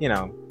 you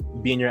know,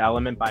 be in your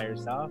element by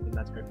yourself, and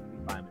that's perfectly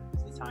fine.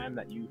 If this is the time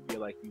that you feel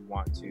like you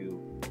want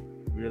to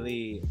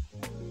really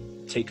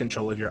take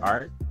control of your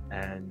art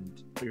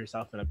and put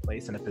yourself in a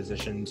place, in a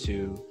position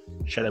to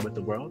share that with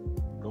the world,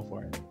 go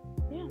for it.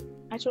 Yeah,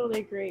 I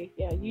totally agree.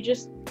 Yeah, you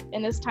just,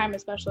 in this time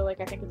especially,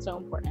 like I think it's so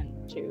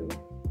important to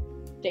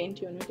stay in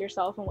tune with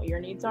yourself and what your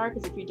needs are,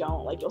 because if you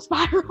don't, like, you'll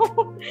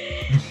spiral.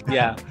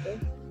 Yeah.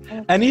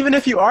 And even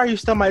if you are, you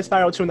still might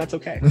spiral too, and that's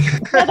okay.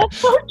 Yeah, that's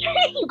so true.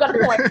 You got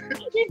a point.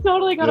 You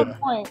totally got a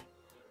point.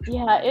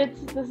 Yeah,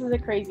 this is a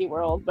crazy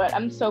world, but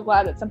I'm so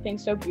glad that something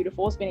so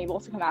beautiful has been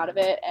able to come out of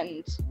it,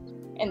 and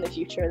in the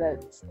future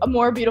that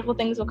more beautiful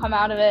things will come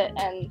out of it.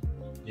 And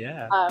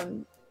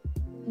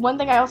one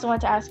thing I also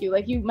wanted to ask you,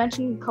 like you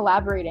mentioned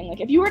collaborating,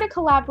 like if you were to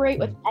collaborate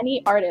with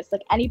any artist,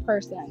 like any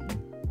person,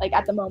 like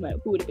at the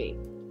moment, who would it be?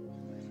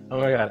 Oh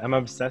my god, I'm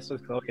obsessed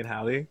with Chloe and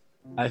Halle.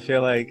 I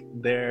feel like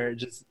they're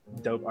just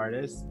dope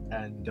artists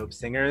and dope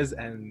singers,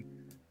 and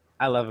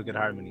I love a good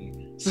harmony.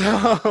 So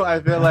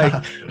I feel like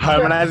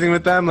harmonizing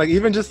with them, like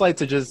even just like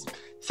to just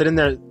sit in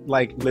their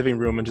like living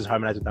room and just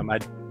harmonize with them,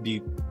 I'd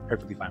be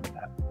perfectly fine with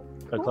that.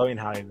 But Chloe and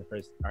Halle are the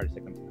first artist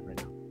that comes to mind right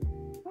now.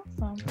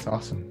 Awesome. That's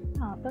awesome.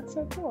 Oh, that's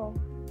so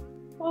cool.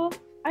 Well,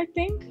 I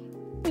think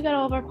we got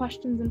all of our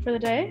questions in for the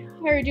day.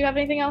 Harry, do you have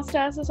anything else to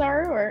ask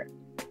Asaru, or?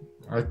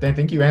 I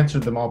think you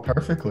answered them all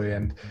perfectly.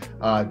 And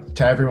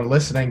to everyone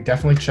listening,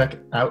 definitely check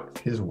out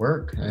his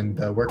work and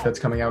the work that's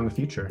coming out in the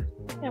future.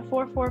 Yeah,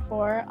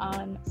 444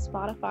 on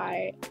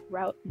Spotify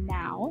right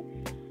now.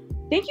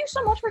 Thank you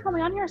so much for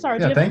coming on here, Asaru.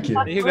 Yeah, thank you.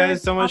 Thank you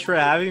guys so much for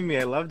having me.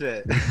 I loved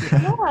it. Yeah,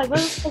 that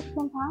was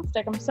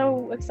fantastic. I'm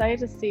so excited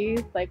to see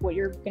like what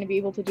you're going to be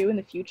able to do in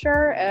the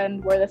future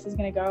and where this is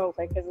going to go,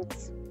 like, because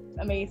it's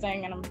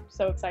amazing, and I'm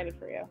so excited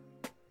for you.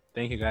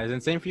 Thank you guys,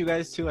 and same for you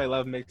guys too. I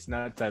love Mixed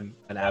Nuts. I'm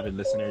an avid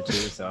listener too,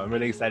 so I'm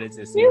really excited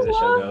to see where the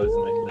show goes.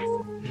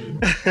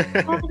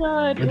 Oh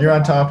God. When you're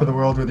on top of the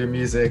world with your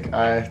music,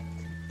 I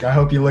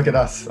hope you look at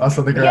us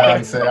on the ground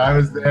and say, I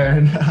was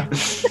there.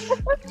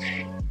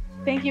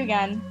 Thank you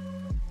again.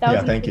 That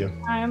was thank you.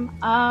 Time.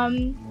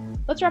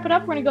 Let's wrap it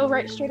up. We're gonna go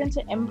right straight into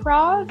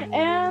improv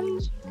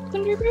and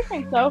some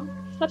debriefing. So,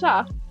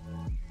 ta-ta.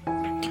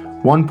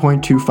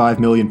 1.25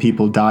 million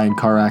people die in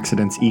car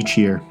accidents each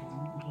year.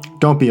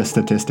 Don't be a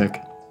statistic.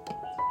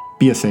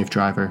 Be a safe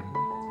driver.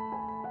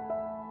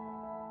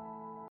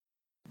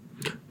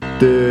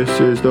 This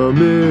is the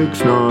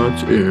Mixed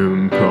Nuts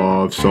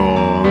improv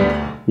song.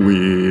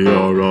 We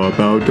are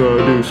about to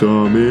do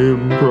some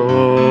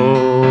improv.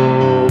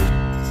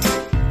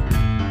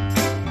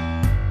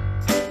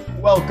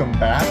 Welcome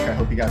back. I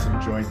hope you guys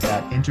enjoyed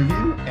that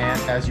interview. And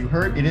as you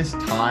heard, it is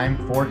time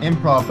for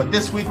improv. But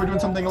this week we're doing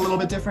something a little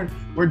bit different.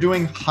 We're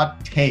doing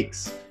hot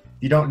takes. If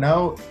you don't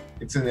know,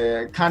 it's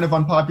a kind of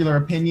unpopular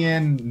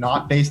opinion,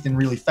 not based in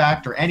really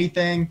fact or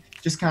anything.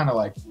 Just kind of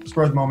like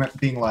spur of the moment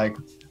being like,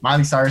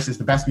 Miley Cyrus is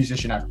the best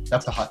musician ever.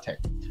 That's the hot take.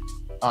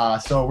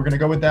 So we're gonna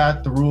go with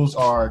that. The rules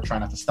are try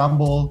not to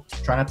stumble,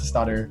 try not to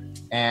stutter,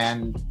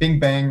 and bing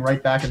bang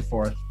right back and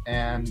forth.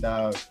 And you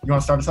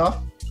want to start us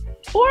off?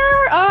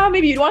 Or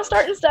maybe you'd want to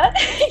start instead.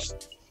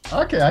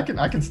 Okay, I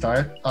can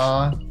start.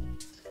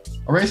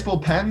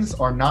 Erasable pens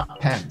are not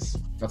pens.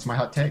 That's my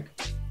hot take.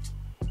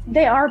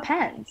 They are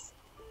pens.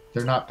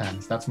 They're not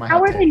pens. That's my How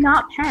hot are take. they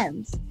not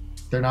pens?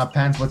 They're not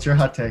pens. What's your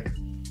hot take?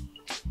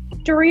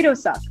 Doritos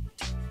suck.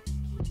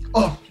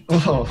 Oh.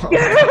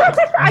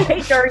 I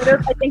hate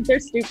Doritos. I think they're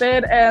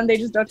stupid and they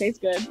just don't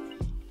taste good.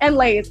 And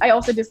Lay's. I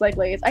also dislike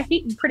Lay's. I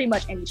hate pretty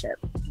much any chip.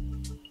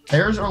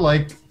 Pears are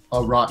like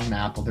a rotten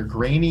apple. They're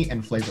grainy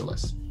and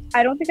flavorless.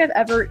 I don't think I've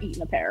ever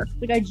eaten a pear.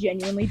 Like, I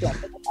genuinely don't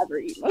think I've ever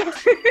eaten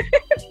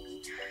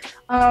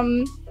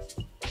one.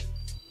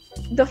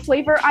 The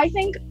flavor, I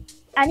think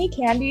any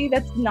candy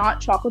that's not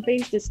chocolate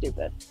based is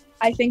stupid.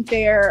 I think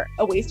they're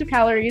a waste of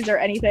calories or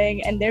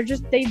anything, and they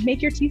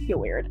make your teeth feel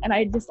weird, and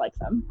I dislike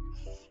them.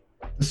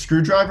 The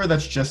screwdriver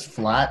that's just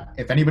flat,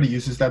 if anybody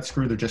uses that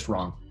screw, they're just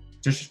wrong.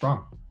 Just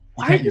wrong. You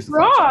Why can't is use it the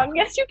flat screw. wrong?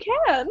 Yes, you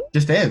can.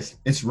 Just is.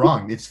 It's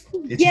wrong. It's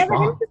Get just it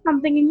wrong. into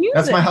something and use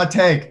That's it. my hot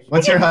take.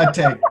 What's your hot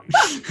take?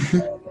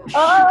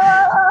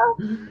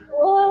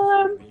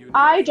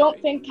 I don't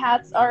think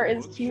cats are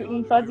as cute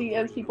and fuzzy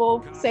as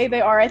people say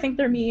they are. I think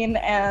they're mean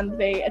and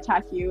they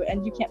attack you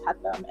and you can't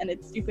pet them, and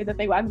it's stupid that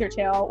they wag their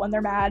tail when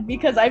they're mad,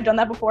 because I've done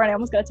that before and I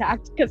almost got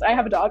attacked because I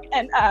have a dog.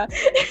 And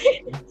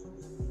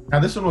Now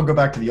this one will go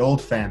back to the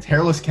old fans.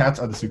 Hairless cats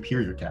are the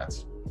superior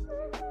cats.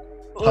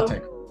 Hot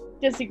take.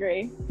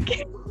 Disagree.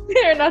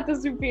 They're not the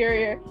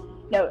superior.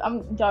 No, I'm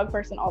a dog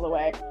person all the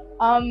way.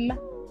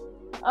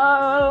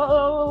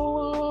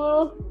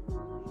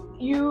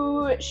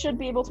 You should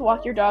be able to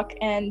walk your duck,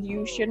 and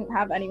you shouldn't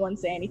have anyone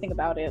say anything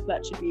about it.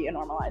 That should be a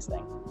normalized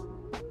thing.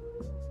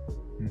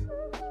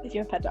 If you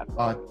have a pet duck.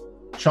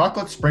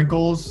 Chocolate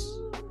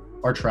sprinkles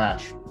are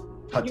trash.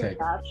 Hot You're take.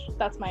 trash.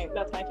 That's my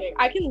take.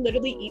 I can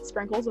literally eat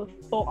sprinkles with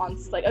full on,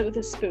 like with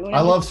a spoon.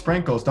 I love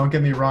sprinkles. Don't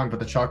get me wrong, but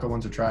the chocolate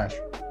ones are trash.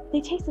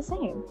 They taste the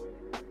same.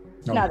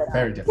 No, No, they don't.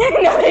 very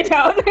different. No, they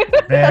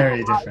don't.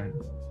 Very different.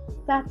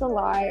 That's a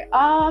lie.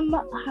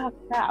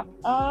 Crap.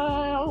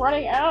 I'm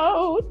running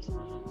out.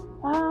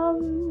 I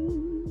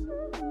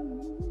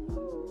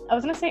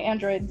was gonna say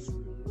androids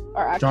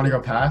are actually. Johnny, go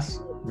pass.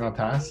 You want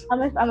to pass?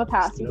 I'm a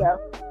pass. You go.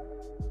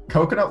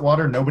 Coconut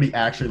water, nobody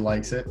actually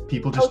likes it.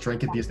 People just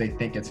drink it because they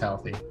think it's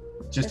healthy.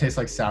 It just tastes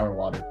like sour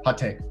water. Hot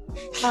take.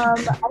 I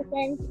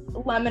think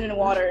lemon and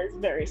water is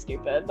very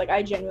stupid. Like,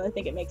 I genuinely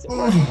think it makes it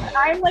worse. And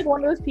I'm like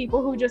one of those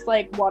people who just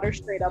like water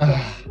straight up.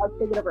 I'll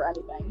take it over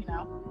anything, you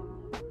know.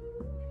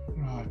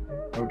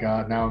 Oh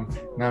God, now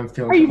I'm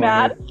feeling. Are you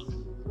cornered.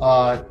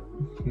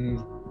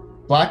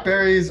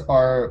 Blackberries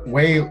are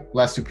way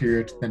less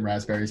superior than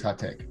raspberries. Hot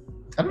take.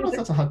 I don't know if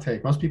that's a hot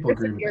take. Most people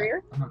agree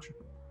superior? with that. I'm not sure.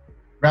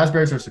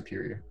 Raspberries are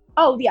superior.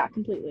 Oh yeah,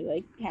 completely,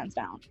 like hands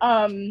down.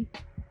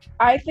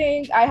 I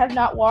think I have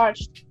not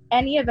watched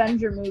any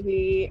Avenger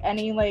movie,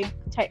 any like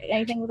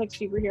anything with like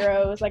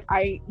superheroes. Like,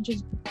 I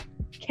just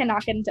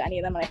cannot get into any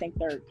of them, and I think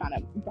they're kind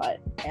of butt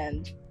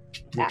and.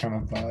 You're kind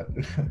of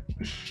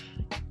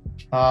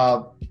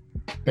butt.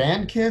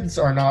 Band kids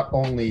are not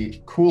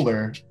only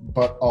cooler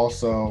but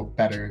also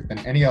better than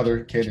any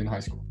other kid in high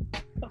school.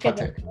 Okay, Hot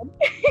take.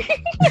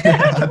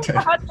 Hot take.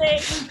 Hot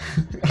take.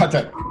 Hot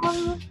take.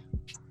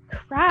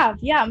 Crap.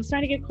 Yeah, I'm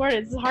starting to get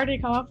cornered. This is hard to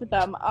come up with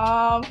them.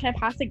 Can I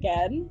pass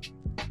again?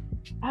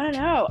 I don't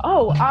know.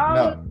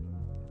 No.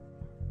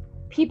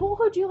 People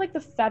who do like the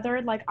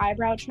feathered like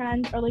eyebrow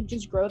trend, or like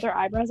just grow their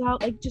eyebrows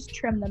out, like just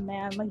trim them,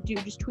 man. Like,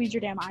 dude, just tweeze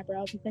your damn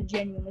eyebrows. Like, that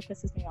genuinely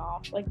pisses me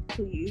off. Like,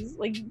 please,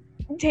 like,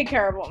 take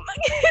care of them. Like,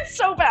 it's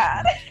so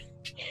bad.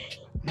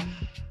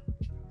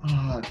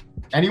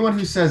 Anyone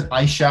who says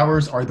ice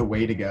showers are the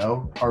way to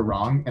go are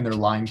wrong, and they're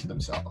lying to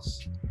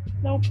themselves.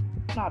 Nope,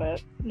 not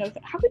it. No.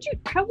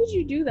 How would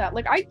you do that?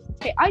 Like, I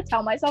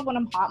tell myself when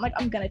I'm hot, I'm like,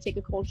 I'm gonna take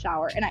a cold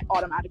shower, and I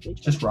automatically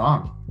Just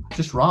wrong.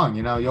 Just wrong.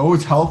 You know, oh,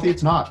 it's healthy.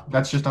 It's not.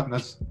 That's just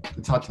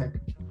it's hot take.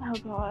 Oh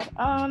God.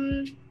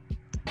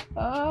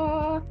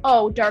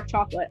 Dark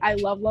chocolate. I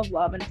love,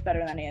 and it's better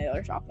than any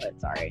other chocolate.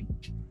 Sorry.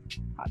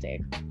 Hot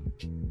take.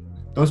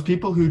 Those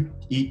people who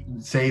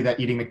say that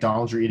eating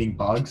McDonald's or eating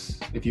bugs,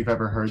 if you've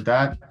ever heard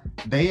that,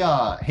 they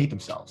hate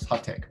themselves.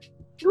 Hot take.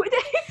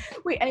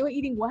 Wait, anyone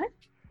eating what?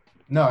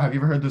 No, have you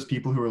ever heard those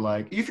people who are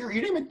like, if you're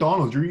eating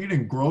McDonald's, you're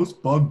eating gross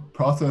bug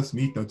processed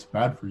meat that's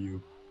bad for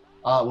you.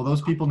 Well,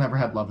 those people never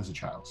had love as a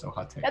child, so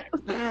hot take.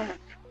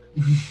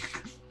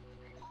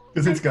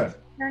 Because it's good.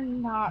 You're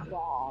not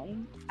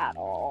wrong at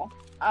all.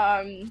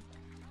 I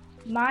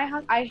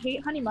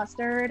hate honey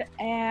mustard,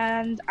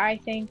 and I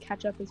think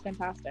ketchup is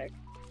fantastic.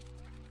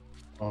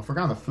 Well, if we're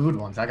on the food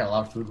ones, I got a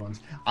lot of food ones.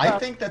 I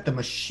think that the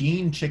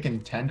machine chicken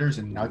tenders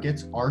and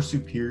nuggets are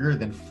superior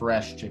than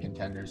fresh chicken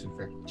tenders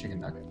and chicken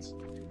nuggets.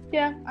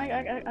 Yeah,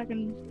 I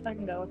can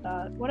go with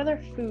that. What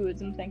other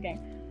foods I'm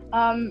thinking?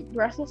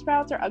 Brussels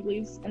sprouts are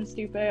ugly and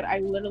stupid. I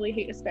literally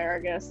hate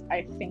asparagus.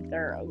 I think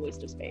they're a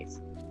waste of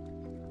space.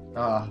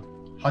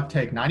 hot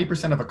take.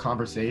 90% of a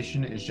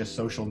conversation is just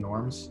social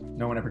norms.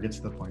 No one ever gets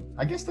to the point.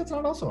 I guess that's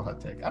not also a hot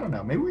take. I don't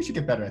know. Maybe we should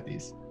get better at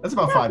these. That's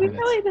about 5 minutes.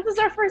 This is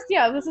our first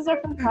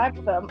 5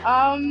 of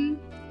them.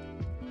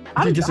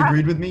 If you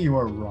disagreed with me, you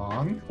are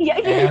wrong. Yeah.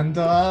 And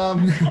I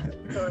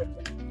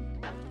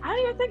don't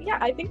even think. Yeah,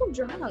 I think I'm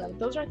drawing on them.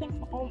 Those are, I think,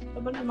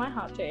 a bunch of my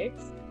hot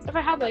takes. If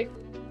I had like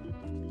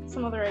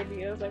some other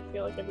ideas, I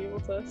feel like I'd be able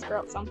to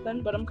sprout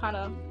something. But I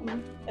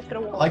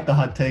like the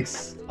hot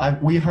takes.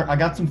 I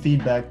got some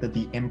feedback that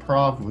the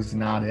improv was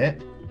not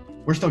it.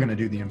 We're still gonna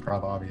do the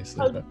improv,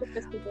 obviously. But to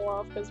piss people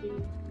off because we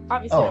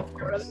obviously. Of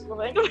course.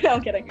 No,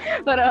 I'm kidding.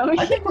 But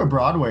I think we're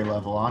Broadway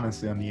level,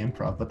 honestly, on the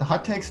improv. But the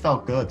hot takes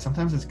felt good.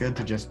 Sometimes it's good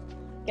to just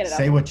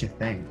say what you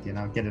think.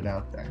 Get it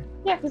out there.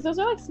 Yeah, because those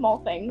are like small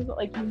things that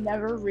like you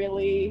never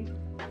really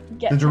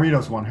get. The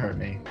Doritos one hurt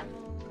me.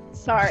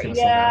 Sorry.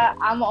 Yeah,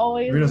 I'm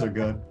always. Doritos are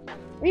good.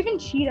 Or even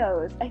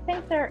Cheetos. I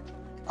think they're.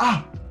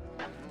 What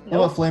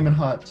about Flamin'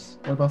 Hots?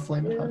 What about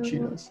Flamin' Hot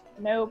Cheetos?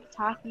 Nope.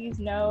 Takis,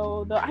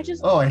 no. I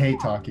hate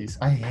Takis.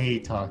 I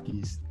hate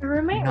Takis. My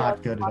roommate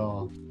not good at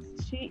all.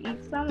 She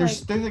eats them.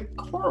 They're like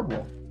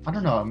horrible. I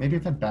don't know. Maybe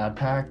I've had bad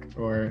pack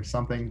or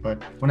something,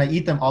 but when I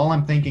eat them, all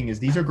I'm thinking is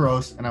these are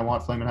gross, and I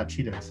want Flamin' Hot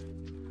Cheetos.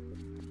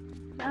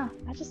 No,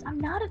 I'm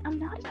not a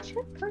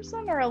chip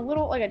person or a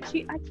little like a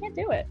cheese. I can't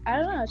do it. I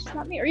don't know. It's just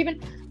not me. Or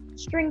even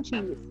string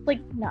cheese.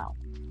 Like no.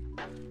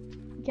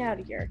 Get out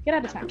of here. Get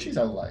out of town. Cheese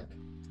I like.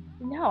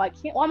 No, I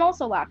can't. Well, I'm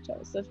also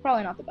lactose, so it's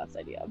probably not the best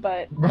idea.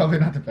 But probably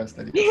not the best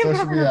idea. So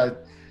should we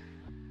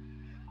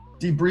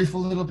debrief a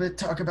little bit?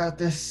 Talk about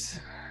this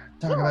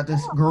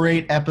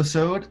great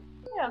episode.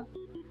 Yeah.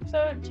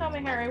 So tell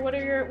me, Harry, what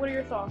are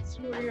your thoughts?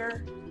 What are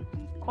your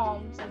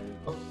qualms and?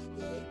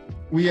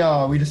 We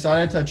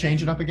decided to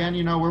change it up again.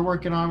 We're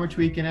working on, we're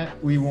tweaking it.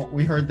 We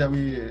heard that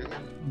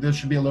there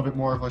should be a little bit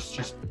more of us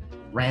just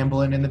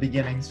rambling in the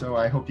beginning. So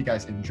I hope you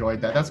guys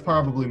enjoyed that. That's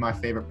probably my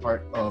favorite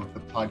part of the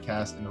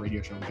podcast and the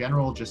radio show in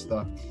general. Just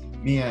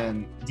me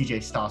and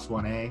DJ Stas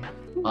 1A,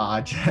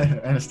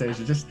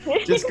 Anastasia, just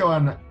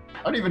going. I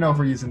don't even know if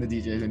we're using the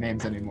DJs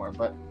names anymore,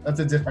 but that's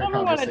a different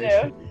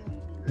conversation.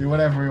 Do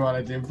whatever we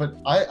want to do. But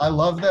I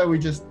love that we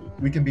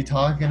can be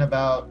talking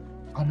about,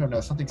 I don't know,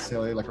 something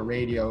silly like a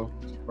radio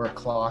or a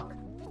clock,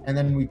 and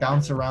then we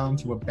bounce around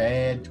to a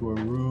bed, to a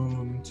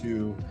room,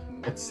 to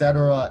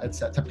etc.,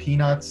 to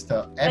peanuts,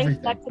 to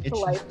everything. To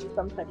life in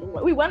some type of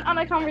way. We went on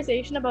a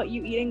conversation about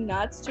you eating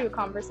nuts to a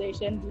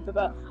conversation deep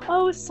about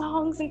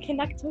songs and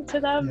connecting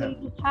to them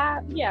and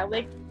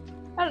like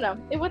I don't know.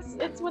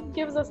 It's what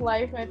gives us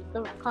life and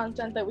the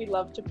content that we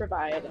love to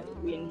provide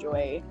and we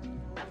enjoy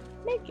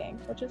making,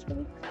 which is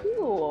really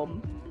cool.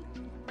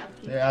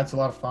 Yeah, it's a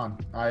lot of fun.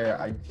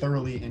 I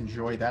thoroughly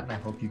enjoy that, and I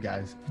hope you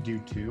guys do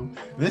too.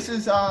 This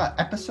is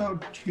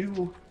episode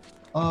 2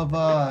 of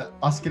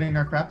us getting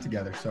our crap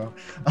together. So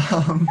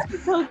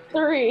episode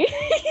 3.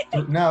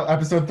 No,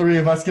 episode 3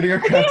 of us getting our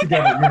crap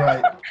together. You're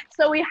right.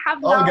 So we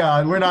have not. Oh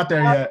God, we're not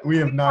there yet. We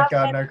have not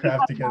gotten our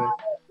crap together.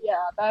 Yeah,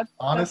 that's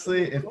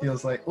honestly, it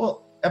feels like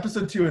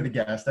episode 2 of the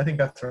guest. I think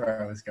that's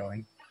where I was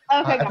going.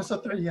 Okay.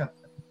 Episode 3, yeah.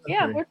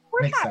 We're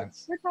trying.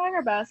 We're trying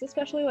our best,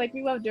 especially like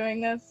we love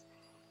doing this.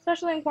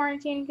 Especially in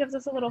quarantine, gives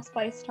us a little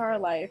spice to our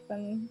life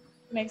and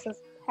makes us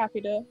happy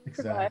to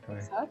provide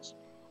such.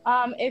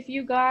 If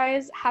you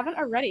guys haven't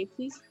already,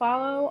 please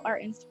follow our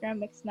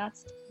Instagram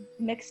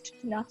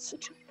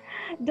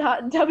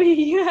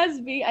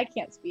mixednuts.wusb. I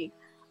can't speak.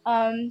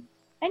 And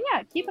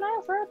yeah, keep an eye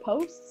out for our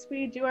posts.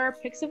 We do our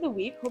picks of the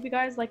week. Hope you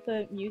guys like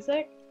the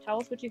music.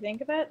 Tell us what you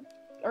think of it,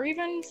 or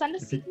even send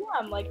us a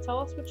DM. Like, tell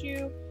us what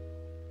you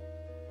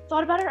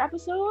thought about our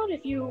episode.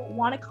 If you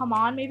want to come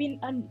on, maybe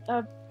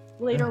a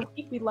later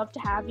week, we'd love to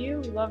have you.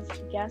 We love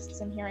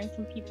guests and hearing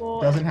from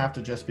people. It doesn't have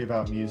to just be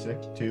about music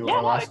too.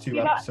 Our last 2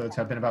 episodes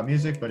have been about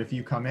music, but if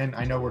you come in,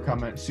 I know we're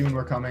coming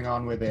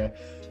on with a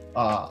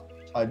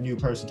new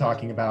person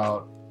talking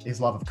about his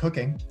love of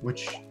cooking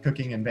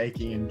and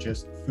baking and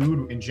just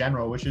food in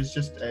general, which is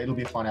it'll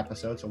be a fun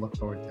episode, so look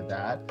forward to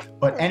that.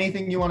 But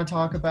anything you want to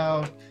talk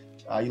about,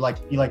 you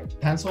like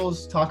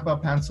pencils, talk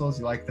about pencils.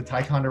 You like the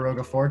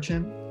Ticonderoga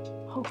fortune,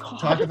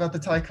 talk about the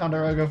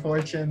Ticonderoga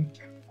fortune.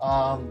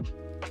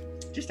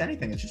 Just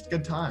anything. It's just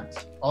good times.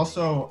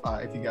 Also,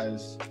 if you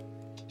guys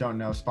don't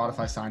know,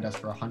 Spotify signed us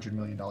for a $100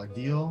 million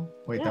deal.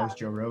 Wait, that was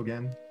Joe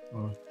Rogan.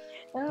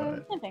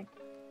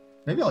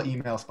 Maybe I'll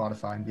email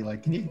Spotify and be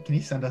like, can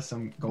you send us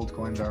some gold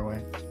coins our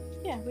way?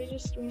 Yeah, we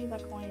need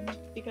that coin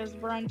because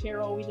we're on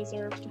payroll. We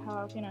deserve to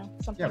have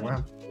something. Yeah, we're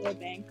on the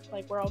bank.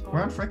 Like we're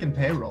on freaking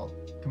payroll.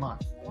 Come on.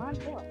 We're on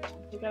payroll.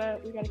 We gotta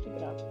keep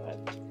it up. But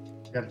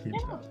gotta keep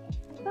it up.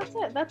 That's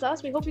it. That's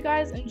us. We hope you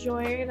guys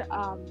enjoyed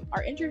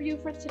our interview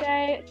for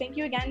today. Thank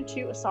you again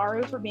to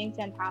Asaru for being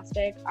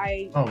fantastic.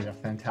 Fantastic. Oh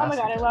my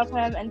God, I love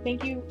him, and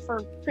thank you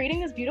for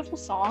creating this beautiful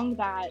song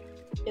that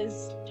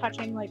is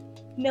touching like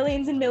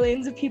millions and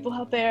millions of people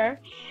out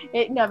there.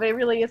 But it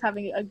really is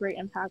having a great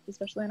impact,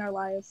 especially in our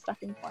lives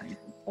stuck in quarantine.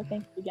 So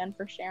thank you again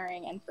for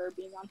sharing and for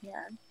being on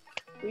here.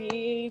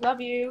 We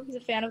love you. He's a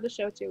fan of the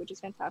show too, which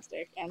is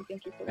fantastic. And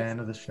thank you for fan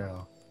of the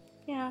show.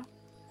 Yeah.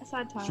 A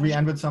sad time. Should we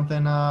end with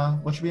something?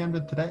 What should we end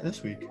with today,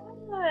 this week?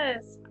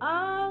 Yes.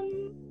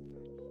 Want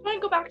to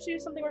go back to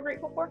something we're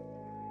grateful for?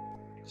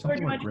 Something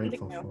do you we're want to do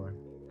grateful something for.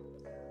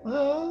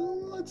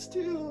 Let's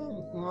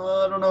do.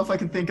 I don't know if I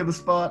can think of the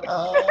spot.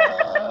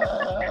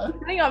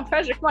 Hang on,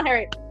 pressure. Come on,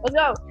 Harry. Let's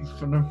go.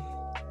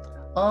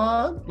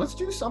 Let's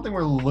do something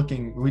we're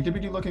looking. Did we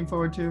do looking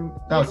forward to?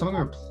 No,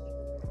 something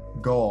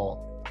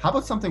goal. How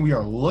about something we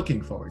are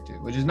looking forward to,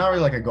 which is not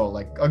really like a goal.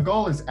 Like a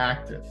goal is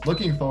active.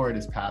 Looking forward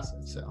is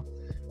passive. So,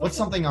 what's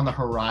something on the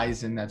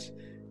horizon that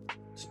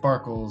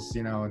sparkles,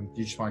 and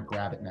you just want to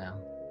grab it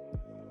now?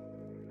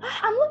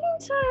 I'm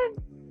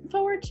looking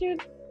forward to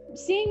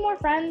seeing more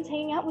friends,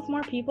 hanging out with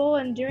more people,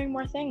 and doing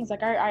more things.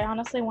 Like I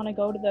honestly want to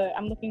go to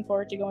I'm looking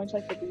forward to going to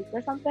like the beach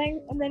or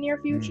something in the near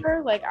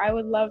future. Like I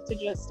would love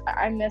to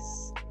I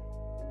miss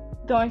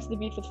going to the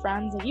beach with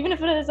friends. Like even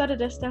if it is at a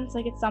distance,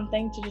 like it's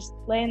something to just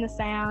lay in the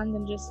sand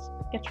and just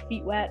get your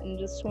feet wet and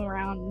just swim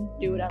around and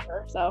do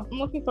whatever. So I'm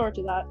looking forward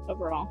to that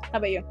overall. How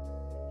about you?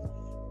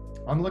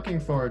 I'm looking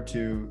forward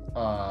to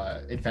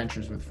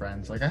adventures with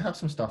friends. Like I have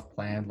some stuff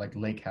planned, like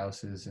lake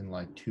houses and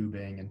like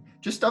tubing and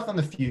just stuff on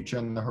the future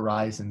and the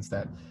horizons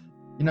that,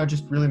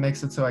 just really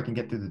makes it so I can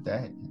get through the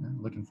day.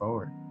 Looking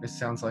forward. This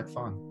sounds like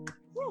fun.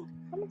 Yeah,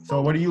 I'm excited.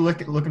 So what are you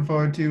looking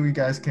forward to? You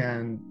guys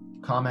can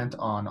comment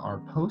on our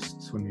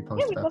posts when we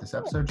post about this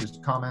episode.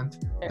 Just comment.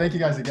 Thank you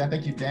guys again.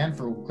 Thank you, Dan,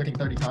 for clicking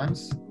 30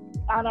 times.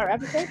 On our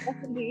episode, yes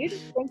indeed.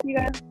 Thank you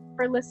guys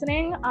for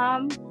listening.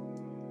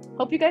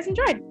 Hope you guys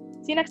enjoyed.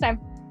 See you next time.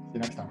 See you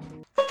next time.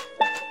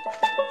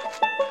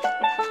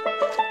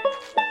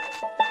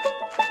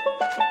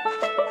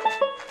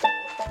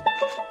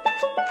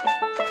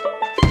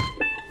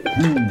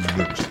 Who mixed the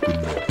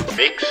nuts?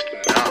 Mixed